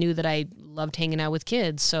that. I just knew that I loved hanging out with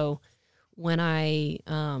kids. So when I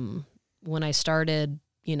started,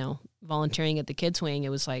 volunteering at the kids wing, it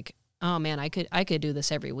was like, oh man, I could do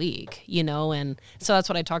this every week, and so that's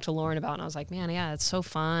what I talked to Lauren about. And I was like, man, yeah, it's so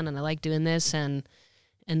fun. And I like doing this. And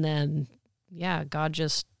then, God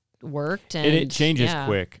just worked. And it changes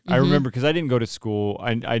quick. I remember, because I didn't go to school.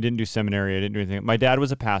 I didn't do seminary. I didn't do anything. My dad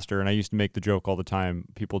was a pastor, and I used to make the joke all the time.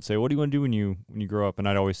 People would say, what do you want to do when you grow up? And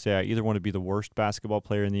I'd always say, I either want to be the worst basketball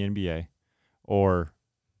player in the NBA, or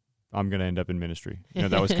I'm going to end up in ministry.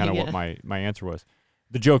 That was kind of what my answer was.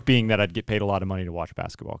 The joke being that I'd get paid a lot of money to watch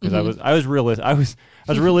basketball, because I was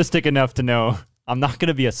realistic enough to know I'm not going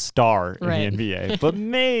to be a star in Right. the NBA, but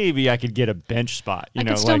maybe I could get a bench spot. I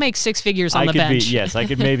could still make six figures on the bench. I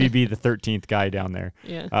could maybe be the 13th guy down there.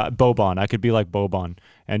 Yeah. Boban. I could be like Boban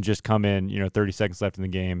and just come in, 30 seconds left in the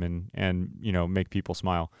game and make people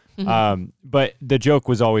smile. But the joke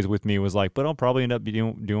was always with me was like, but I'll probably end up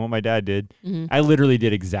doing what my dad did. I literally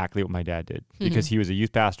did exactly what my dad did because he was a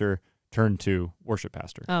youth pastor turned to worship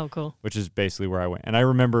pastor. Oh, cool. Which is basically where I went. And I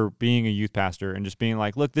remember being a youth pastor and just being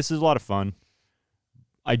like, look, this is a lot of fun.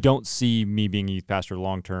 I don't see me being a youth pastor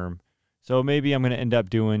long term. So maybe I'm going to end up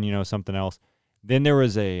doing, something else. Then there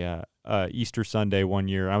was a Easter Sunday one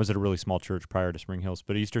year. I was at a really small church prior to Spring Hills,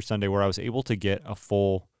 but Easter Sunday where I was able to get a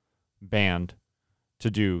full band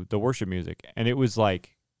to do the worship music. And it was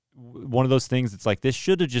like one of those things that's like, this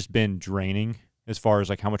should have just been draining as far as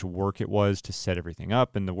like how much work it was to set everything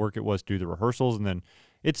up and the work it was to do the rehearsals. And then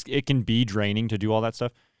it can be draining to do all that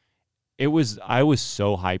stuff. I was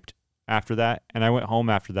so hyped after that. And I went home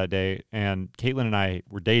after that day and Caitlin and I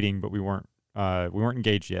were dating, but we weren't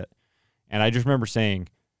engaged yet. And I just remember saying,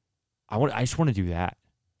 I just want to do that.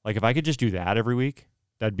 Like if I could just do that every week,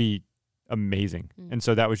 that'd be amazing. And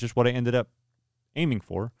so that was just what I ended up aiming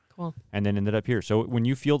for. Cool. And then ended up here. So when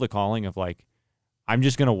you feel the calling of like, I'm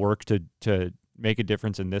just going to work to make a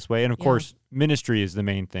difference in this way. And of course, ministry is the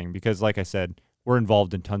main thing because like I said, we're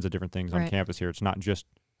involved in tons of different things on campus here. It's not just,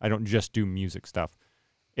 I don't just do music stuff.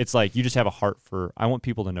 It's like you just have a heart for, I want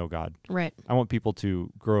people to know God. Right. I want people to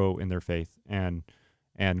grow in their faith and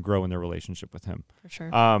grow in their relationship with him. For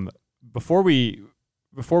sure. Before we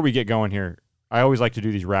get going here, I always like to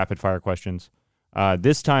do these rapid fire questions.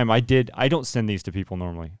 This time I don't send these to people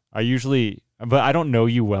normally. But I don't know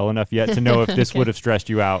you well enough yet to know if this would have stressed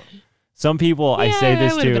you out. Some people I say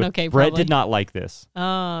this to, okay, Brett did not like this.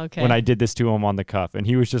 Oh, okay. When I did this to him on the cuff, and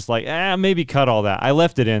he was just like, maybe cut all that. I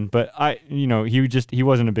left it in, but he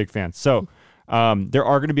wasn't a big fan. So there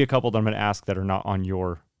are going to be a couple that I'm going to ask that are not on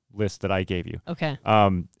your list that I gave you. Okay.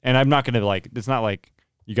 And I'm not going to it's not like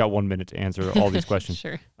you got 1 minute to answer all these questions.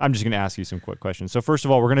 Sure. I'm just going to ask you some quick questions. So first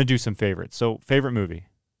of all, we're going to do some favorites. So favorite movie?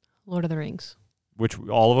 Lord of the Rings. Which,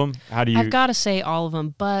 all of them? How do you? I've got to say all of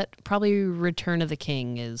them, but probably Return of the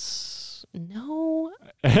King is no.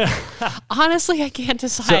 Honestly, I can't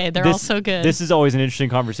decide. They're all so good. This is always an interesting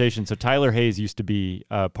conversation. So Tyler Hayes used to be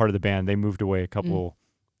part of the band. They moved away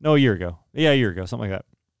a year ago. Yeah, a year ago, something like that.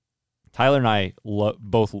 Tyler and I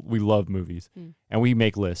we love movies, and we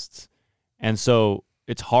make lists. And so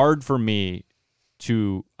it's hard for me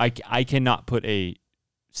I cannot put a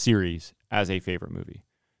series as a favorite movie.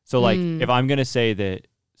 So like if I'm going to say that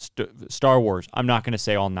Star Wars, I'm not going to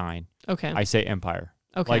say all 9. Okay. I say Empire.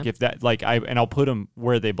 Okay. Like if that, and I'll put them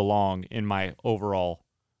where they belong in my overall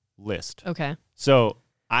list. Okay. So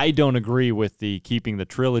I don't agree with the keeping the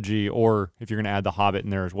trilogy, or if you're going to add the Hobbit in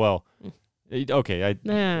there as well. Okay.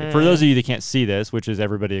 For those of you that can't see this, which is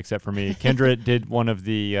everybody except for me, Kendra did one of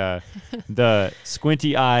the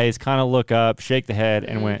squinty eyes, kind of look up, shake the head,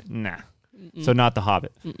 and went, nah. So not the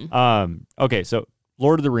Hobbit. Okay. So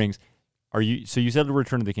Lord of the Rings. So you said the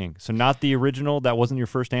Return of the King. So not the original. That wasn't your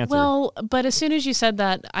first answer. Well, but as soon as you said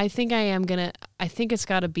that, I think it's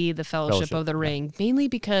got to be the Fellowship of the Ring, mainly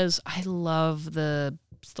because I love the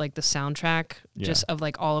soundtrack just of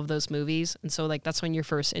like all of those movies. And so like that's when you're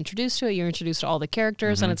first introduced to it. You're introduced to all the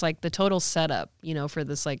characters and it's like the total setup, for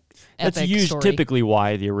this like epic story. Typically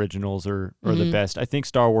why the originals are the best. I think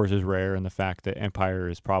Star Wars is rare in the fact that Empire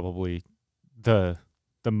is probably the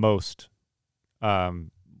most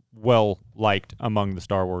well liked among the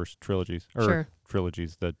Star Wars trilogies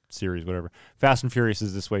trilogies, the series, whatever. Fast and Furious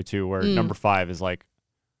is this way too, where number 5 is like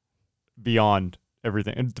beyond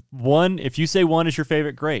everything. And 1, if you say 1 is your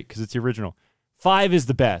favorite, great, because it's the original. 5 is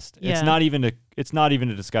the best. Yeah. It's not even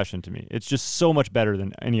a discussion to me. It's just so much better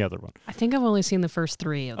than any other one. I think I've only seen the first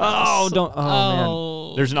 3 of those.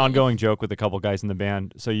 Man. There's an ongoing joke with a couple guys in the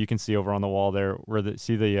band, so you can see over on the wall there where the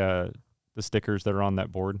stickers that are on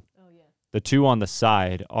that board. The 2 on the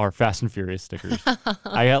side are Fast and Furious stickers.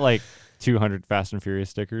 I got like 200 Fast and Furious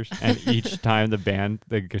stickers, and each time the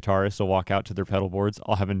guitarists will walk out to their pedal boards,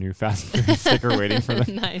 I'll have a new Fast and Furious sticker waiting for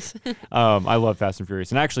them. Nice. I love Fast and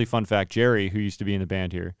Furious. And actually, fun fact, Jerry, who used to be in the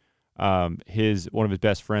band here, one of his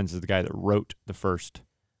best friends is the guy that wrote the first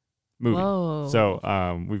movie. Whoa. So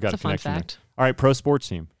we've got That's a connection fun fact. there. All right, pro sports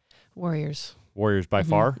team. Warriors By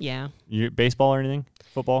far? Yeah. Baseball or anything?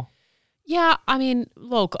 Football? Yeah, I mean,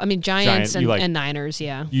 local. I mean, Giants and Niners,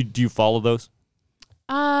 yeah. Do you follow those?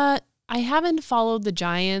 I haven't followed the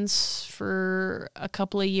Giants for a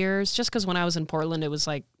couple of years, just because when I was in Portland, it was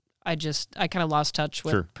like I kind of lost touch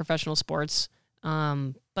with professional sports.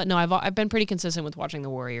 But no, I've been pretty consistent with watching the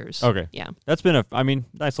Warriors. Okay. Yeah. That's been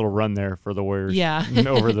nice little run there for the Warriors. Yeah.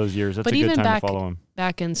 Over those years. That's but a good even time to follow them.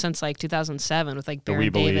 Back in since like 2007 with like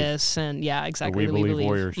Baron Davis and exactly. The We Believe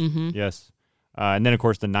Warriors. Mm-hmm. Yes. And then of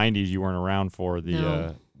course the 90s you weren't around for the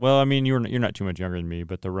No. well, I mean you're not too much younger than me,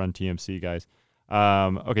 but the Run TMC guys.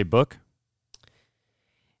 Okay, book?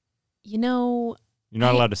 You're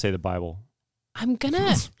not allowed to say the Bible. I'm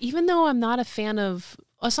gonna, even though I'm not a fan of,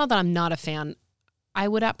 it's not that I'm not a fan. I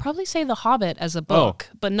would probably say The Hobbit as a book,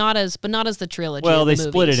 but not as the trilogy. Well, they movies.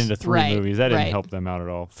 split it into 3 right, movies. That didn't right. help them out at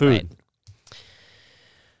all. Food. Right.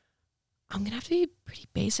 I'm gonna have to be pretty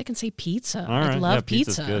basic and say pizza. All right. I love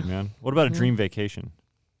pizza's pizza. good, man. What about a dream vacation?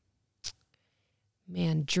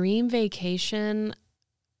 Man, dream vacation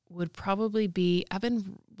would probably be. I've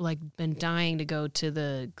been dying to go to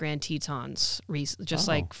the Grand Tetons,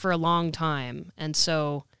 like for a long time, and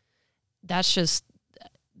so that's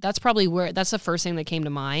probably that's the first thing that came to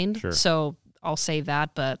mind. Sure. So I'll save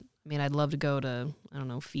that, but I mean, I'd love to go to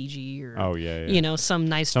Fiji or some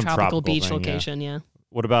nice tropical beach thing, location. Yeah.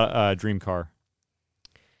 What about a dream car?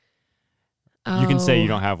 You can say you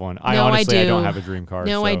don't have one. I don't have a dream car.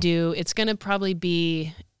 No, so. I do. It's gonna probably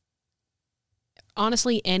be.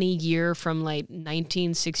 Honestly, any year from like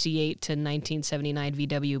 1968 to 1979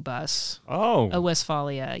 VW bus. Oh, a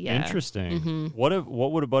Westfalia. Yeah, interesting. Mm-hmm.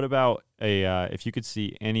 What about if you could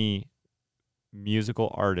see any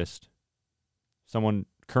musical artist, someone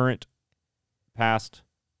current, past,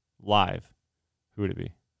 live, who would it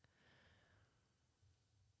be?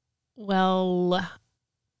 Well,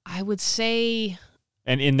 I would say,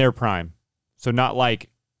 and in their prime, so not like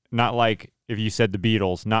if you said the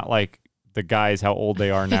Beatles, not like. The guys, how old they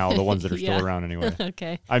are now, the ones that are still around anyway.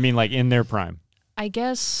 Okay. I mean, like in their prime. I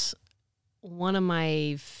guess one of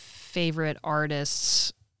my favorite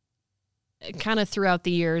artists kind of throughout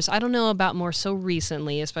the years, I don't know about more so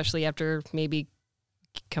recently, especially after maybe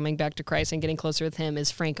coming back to Christ and getting closer with him, is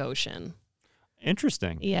Frank Ocean.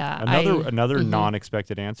 Interesting. Yeah. Another mm-hmm.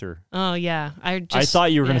 non-expected answer. Oh, yeah. I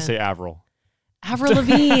thought you were going to say Avril. Avril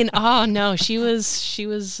Lavigne. Oh no, she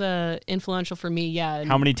was influential for me. Yeah.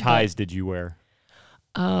 How many ties did you wear?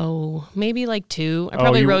 Oh, maybe like 2. I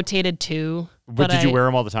probably rotated 2. But did you wear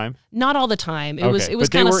them all the time? Not all the time. It was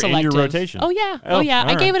kind of selective. In your rotation. Oh yeah. I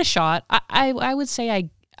right. gave it a shot. I would say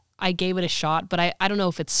I gave it a shot, but I don't know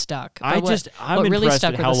if it's stuck. I'm really impressed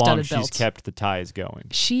stuck at how long she's belts. kept the ties going.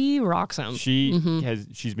 She rocks them.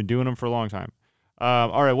 She's been doing them for a long time.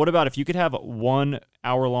 All right. What about if you could have 1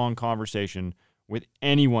 hour-long conversation with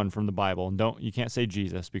anyone from the Bible, and you can't say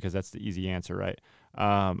Jesus because that's the easy answer, right?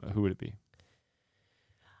 Who would it be?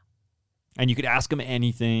 And you could ask him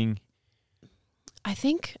anything. I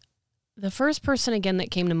think the first person again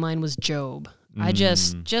that came to mind was Job. I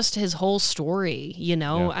just his whole story,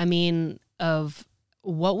 Yeah. I mean, of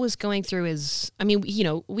what was going through his. I mean,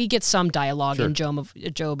 we get some dialogue in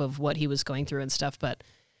Job of what he was going through and stuff, but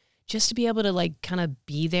just to be able to like kind of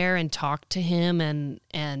be there and talk to him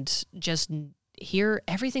and just hear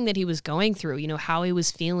everything that he was going through, how he was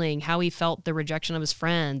feeling, how he felt the rejection of his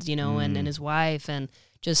friends, and his wife, and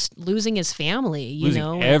just losing his family,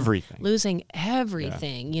 losing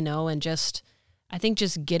everything, and just, I think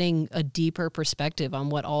just getting a deeper perspective on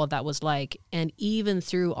what all of that was like. And even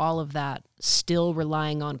through all of that, still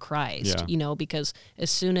relying on Christ, because as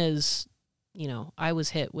soon as, I was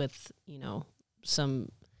hit with, some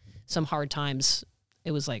hard times, it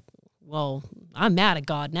was like, well, I'm mad at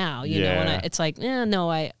God now, and it's like,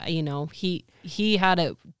 he had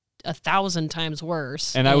it 1,000 times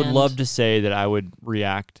worse. And I would love to say that I would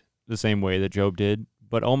react the same way that Job did,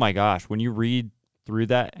 but oh my gosh, when you read through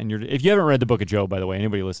that, and if you haven't read the book of Job, by the way,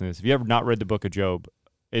 anybody listening to this, if you have not read the book of Job,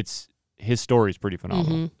 his story is pretty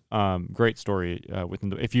phenomenal. Mm-hmm. Great story.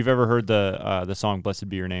 If you've ever heard the song "Blessed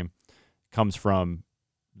Be Your Name," comes from,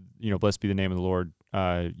 blessed be the name of the Lord.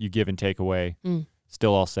 You give and take away.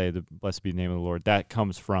 Still, I'll say the blessed be the name of the Lord. That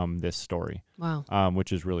comes from this story. Wow.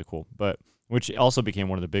 Which is really cool. But which also became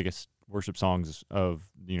one of the biggest worship songs of,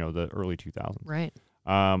 the early 2000s. Right.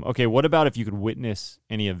 Okay, what about if you could witness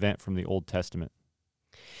any event from the Old Testament?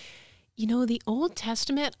 The Old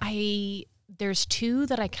Testament, there's 2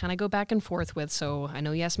 that I kind of go back and forth with. So I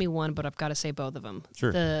know you asked me one, but I've got to say both of them.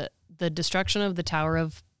 Sure. The destruction of the Tower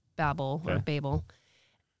of Babel, or Babel.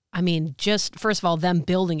 I mean, just first of all, them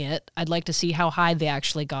building it, I'd like to see how high they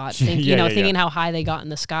actually got. Thinking how high they got in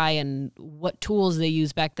the sky and what tools they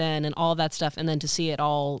used back then and all that stuff, and then to see it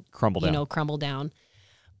all crumble down.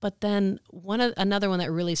 But then another one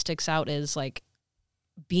that really sticks out is like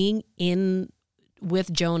being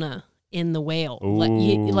with Jonah in the whale.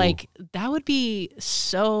 Ooh. Like that would be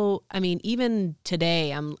so, I mean, even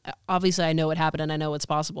today, obviously I know what happened and I know it's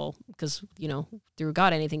possible because, through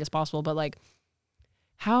God, anything is possible. But like,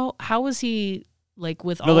 how was he like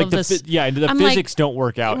with all of this? The physics don't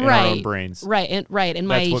work out in our own brains. Right. In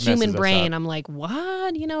my human brain, I'm like,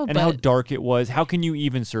 what? And how dark it was. How can you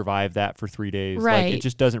even survive that for 3 days? Right. Like, it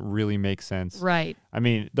just doesn't really make sense. Right. I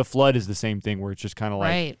mean, the flood is the same thing where it's just kind of like,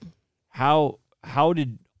 right. how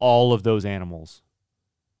did all of those animals,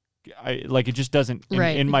 it just doesn't,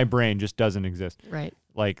 in my brain, just doesn't exist. Right.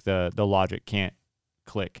 Like the logic can't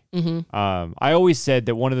click. Mm-hmm. I always said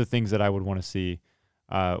that one of the things that I would want to see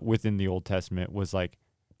within the Old Testament was like,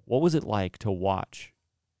 what was it like to watch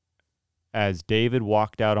as David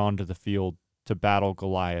walked out onto the field to battle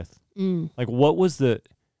Goliath? Like, what was the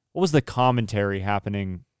commentary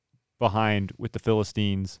happening behind with the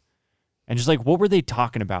Philistines? And just like, what were they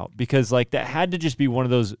talking about? Because like that had to just be one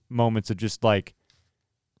of those moments of just like,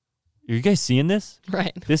 are you guys seeing this?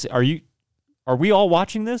 Right. Are we all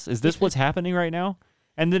watching this? Is this what's happening right now?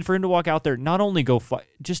 And then for him to walk out there, not only go fight,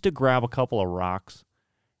 just to grab a couple of rocks.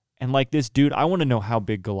 And like this dude, I want to know how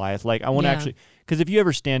big Goliath, like I want to actually, because if you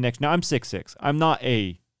ever stand next, now I'm 6'6". I'm not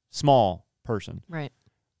a small person. Right.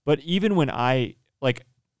 But even when my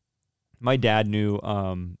dad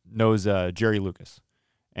knows Jerry Lucas.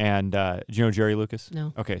 And do you know Jerry Lucas?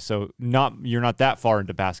 No. Okay, so you're not that far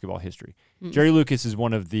into basketball history. Mm-mm. Jerry Lucas is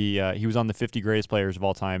one of the he was on the 50 greatest players of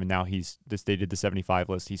all time, and now they did the 75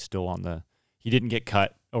 list. He's still on he didn't get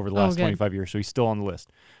cut over the last 25 years, so he's still on the list.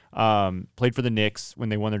 Played for the Knicks when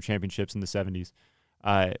they won their championships in the 70s.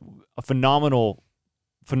 A phenomenal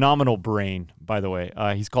brain, by the way.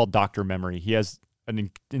 He's called Dr. Memory. He has an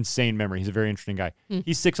insane memory. He's a very interesting guy.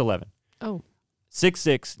 He's 6'11". Oh.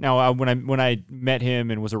 6'6". Now, when I met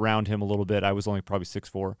him and was around him a little bit, I was only probably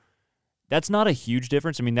 6'4". That's not a huge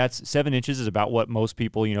difference. I mean, that's 7 inches is about what most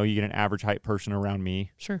people, you get an average height person around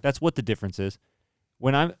me. Sure. That's what the difference is.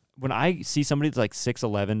 When I see somebody that's like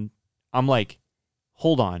 6'11", I'm like,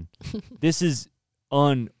 hold on, this is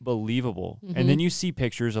unbelievable. Mm-hmm. And then you see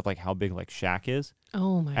pictures of like how big like Shaq is.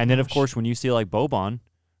 Oh my! And then of course when you see like Boban,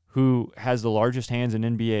 who has the largest hands in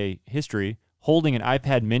NBA history, holding an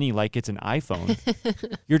iPad mini like it's an iPhone,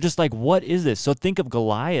 you're just like, what is this? So think of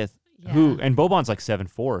Goliath, and Boban's like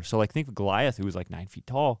 7'4", so like think of Goliath, who was like 9 feet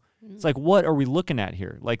tall. Mm-hmm. It's like, what are we looking at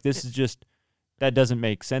here? Like this is just, that doesn't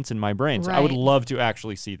make sense in my brain. So I would love to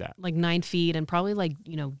actually see that. Like 9 feet and probably like,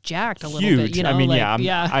 jacked a little Huge. bit. I mean,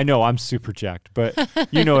 I know I'm super jacked, but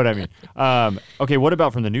you know what I mean. Okay, what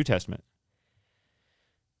about from the New Testament?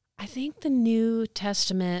 I think the New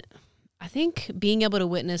Testament, being able to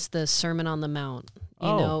witness the Sermon on the Mount,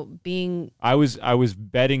 being... I was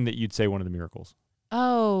betting that you'd say one of the miracles.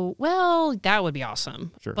 Oh, well, that would be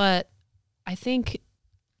awesome. Sure. But I think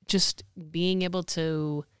just being able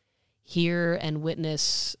to hear and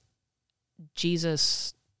witness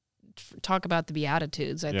Jesus talk about the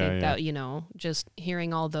Beatitudes, I think that, just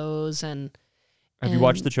hearing all those and... Have you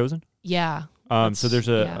watched The Chosen? Yeah. So there's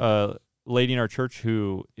a lady in our church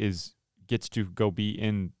who gets to go be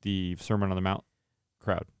in the Sermon on the Mount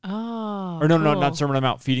crowd. Oh, or no, cool. not Sermon on the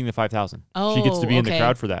Mount, feeding the 5,000. Oh, she gets to be in the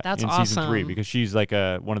crowd for that. That's in awesome. season 3 because she's like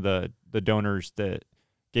one of the donors that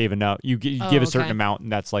gave enough. You give a certain amount,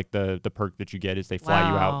 and that's like the perk that you get is they fly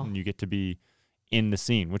you out and you get to be in the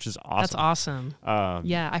scene, which is awesome. That's awesome.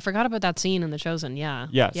 I forgot about that scene in The Chosen. Yeah,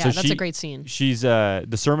 so that's a great scene. She's the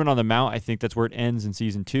Sermon on the Mount. I think that's where it ends in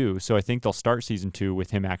season 2. So I think they'll start season 2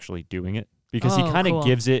 with him actually doing it because he kind of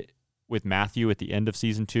gives it with Matthew at the end of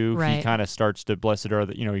season 2. Right. He kind of starts to blessed are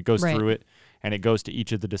the, he goes through it and it goes to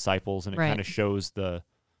each of the disciples and it kind of shows the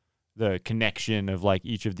connection of like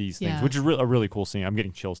each of these things, which is a really cool scene. I'm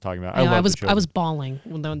getting chills talking about it. I was bawling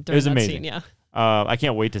during it was that amazing. Scene, yeah. I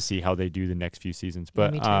can't wait to see how they do the next few seasons.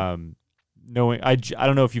 But knowing, I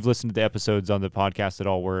don't know if you've listened to the episodes on the podcast at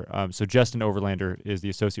all where, so Justin Overlander is the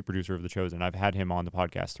associate producer of The Chosen. I've had him on the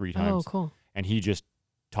podcast 3 times. Oh, cool. And he just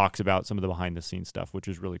talks about some of the behind the scenes stuff, which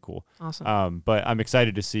is really cool. Awesome. But I'm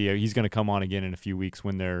excited to see, he's going to come on again in a few weeks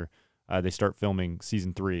when they start filming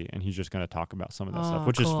season 3, and he's just going to talk about some of that stuff,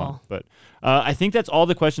 which is fun. But I think that's all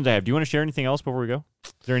the questions I have. Do you want to share anything else before we go?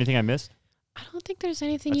 Is there anything I missed? I don't think there's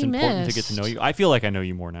anything you missed. It's important to get to know you. I feel like I know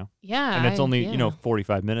you more now. Yeah. And it's only,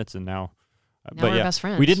 45 minutes and now we're best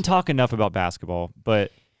friends. We didn't talk enough about basketball,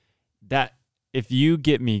 but that if you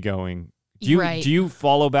get me going, do you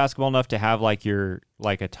follow basketball enough to have like your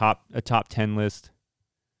a top 10 list?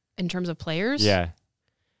 In terms of players? Yeah.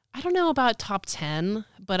 I don't know about top 10,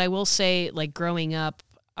 but I will say like growing up,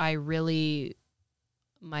 my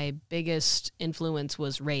biggest influence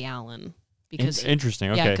was Ray Allen. because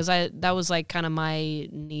interesting. Okay. Yeah, because that was like kind of my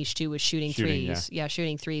niche too, was shooting threes. Yeah,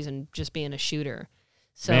 shooting threes and just being a shooter.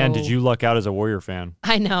 So, man, did you luck out as a Warrior fan?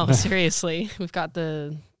 I know, seriously. We've got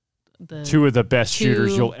the two of the best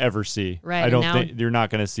shooters you'll ever see. Right. I don't think you're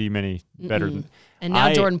not going to see many better than. And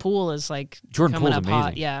now Jordan Poole is like Jordan coming Poole's up amazing.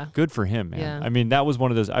 hot. Yeah. Good for him, man. Yeah. I mean, that was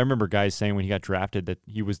one of those. I remember guys saying when he got drafted that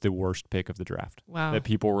he was the worst pick of the draft. Wow. That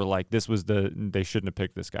people were like, they shouldn't have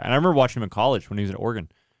picked this guy. And I remember watching him in college when he was at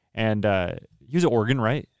Oregon. And he was at Oregon,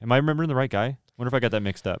 right? Am I remembering the right guy? Wonder if I got that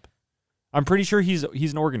mixed up. I'm pretty sure he's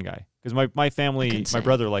an Oregon guy because my family, my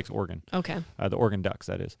brother likes Oregon. Okay. The Oregon Ducks,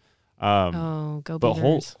 that is. Go but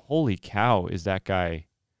Beavers. Holy cow, is that guy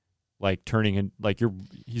like turning in like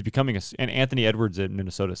he's becoming and Anthony Edwards at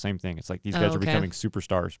Minnesota, same thing. It's like these guys are becoming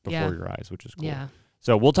superstars before your eyes, which is cool. Yeah.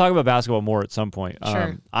 So we'll talk about basketball more at some point.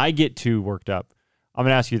 Sure. I get too worked up. I'm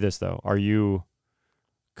gonna ask you this though: Are you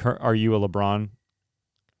a LeBron?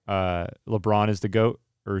 LeBron is the GOAT,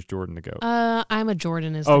 or is Jordan the GOAT? I'm a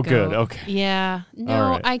Jordan is the GOAT. Good. Okay. Yeah. No,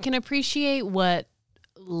 right. I can appreciate what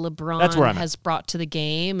LeBron has brought to the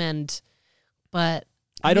game, but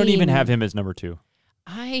I don't even have him as number 2.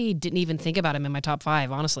 I didn't even think about him in my top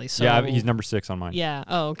 5, honestly. So yeah, he's number 6 on mine. Yeah.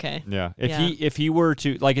 Oh, okay. Yeah. If he were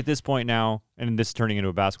to, like, at this point now, and this is turning into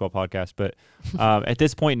a basketball podcast, but at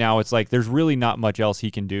this point now, it's like there's really not much else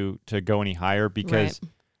he can do to go any higher because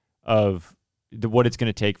of what it's going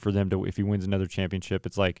to take for them to, if he wins another championship.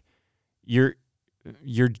 It's like you're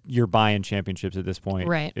buying championships at this point.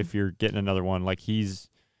 Right. If you're getting another one, like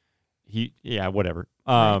whatever.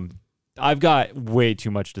 I've got way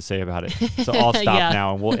too much to say about it, so I'll stop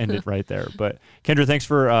now and we'll end it right there. But Kendra, thanks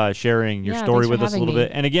for sharing your story with us a little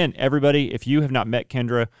bit. And again, everybody, if you have not met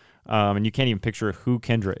Kendra, and you can't even picture who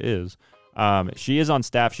Kendra is, she is on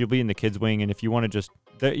staff. She'll be in the kids wing, and if you want to just,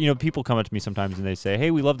 people come up to me sometimes and they say,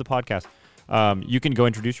 "Hey, we love the podcast." You can go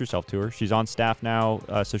introduce yourself to her. She's on staff now,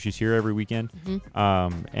 so she's here every weekend,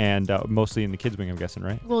 and mostly in the kids wing, I'm guessing,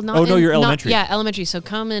 right? Well, you're elementary. Elementary. So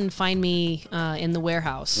come and find me in the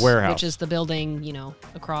warehouse, which is the building,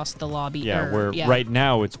 across the lobby. Yeah, right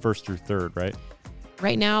now it's 1st through 3rd, right?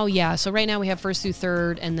 Right now, yeah. So right now we have 1st through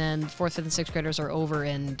 3rd, and then 4th, 5th, and 6th graders are over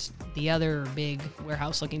in the other big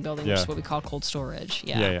warehouse-looking building, which is what we call cold storage.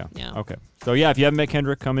 Yeah. Okay. So, if you haven't met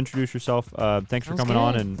Kendra, come introduce yourself. Thanks for coming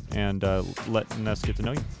on and letting us get to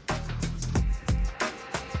know you.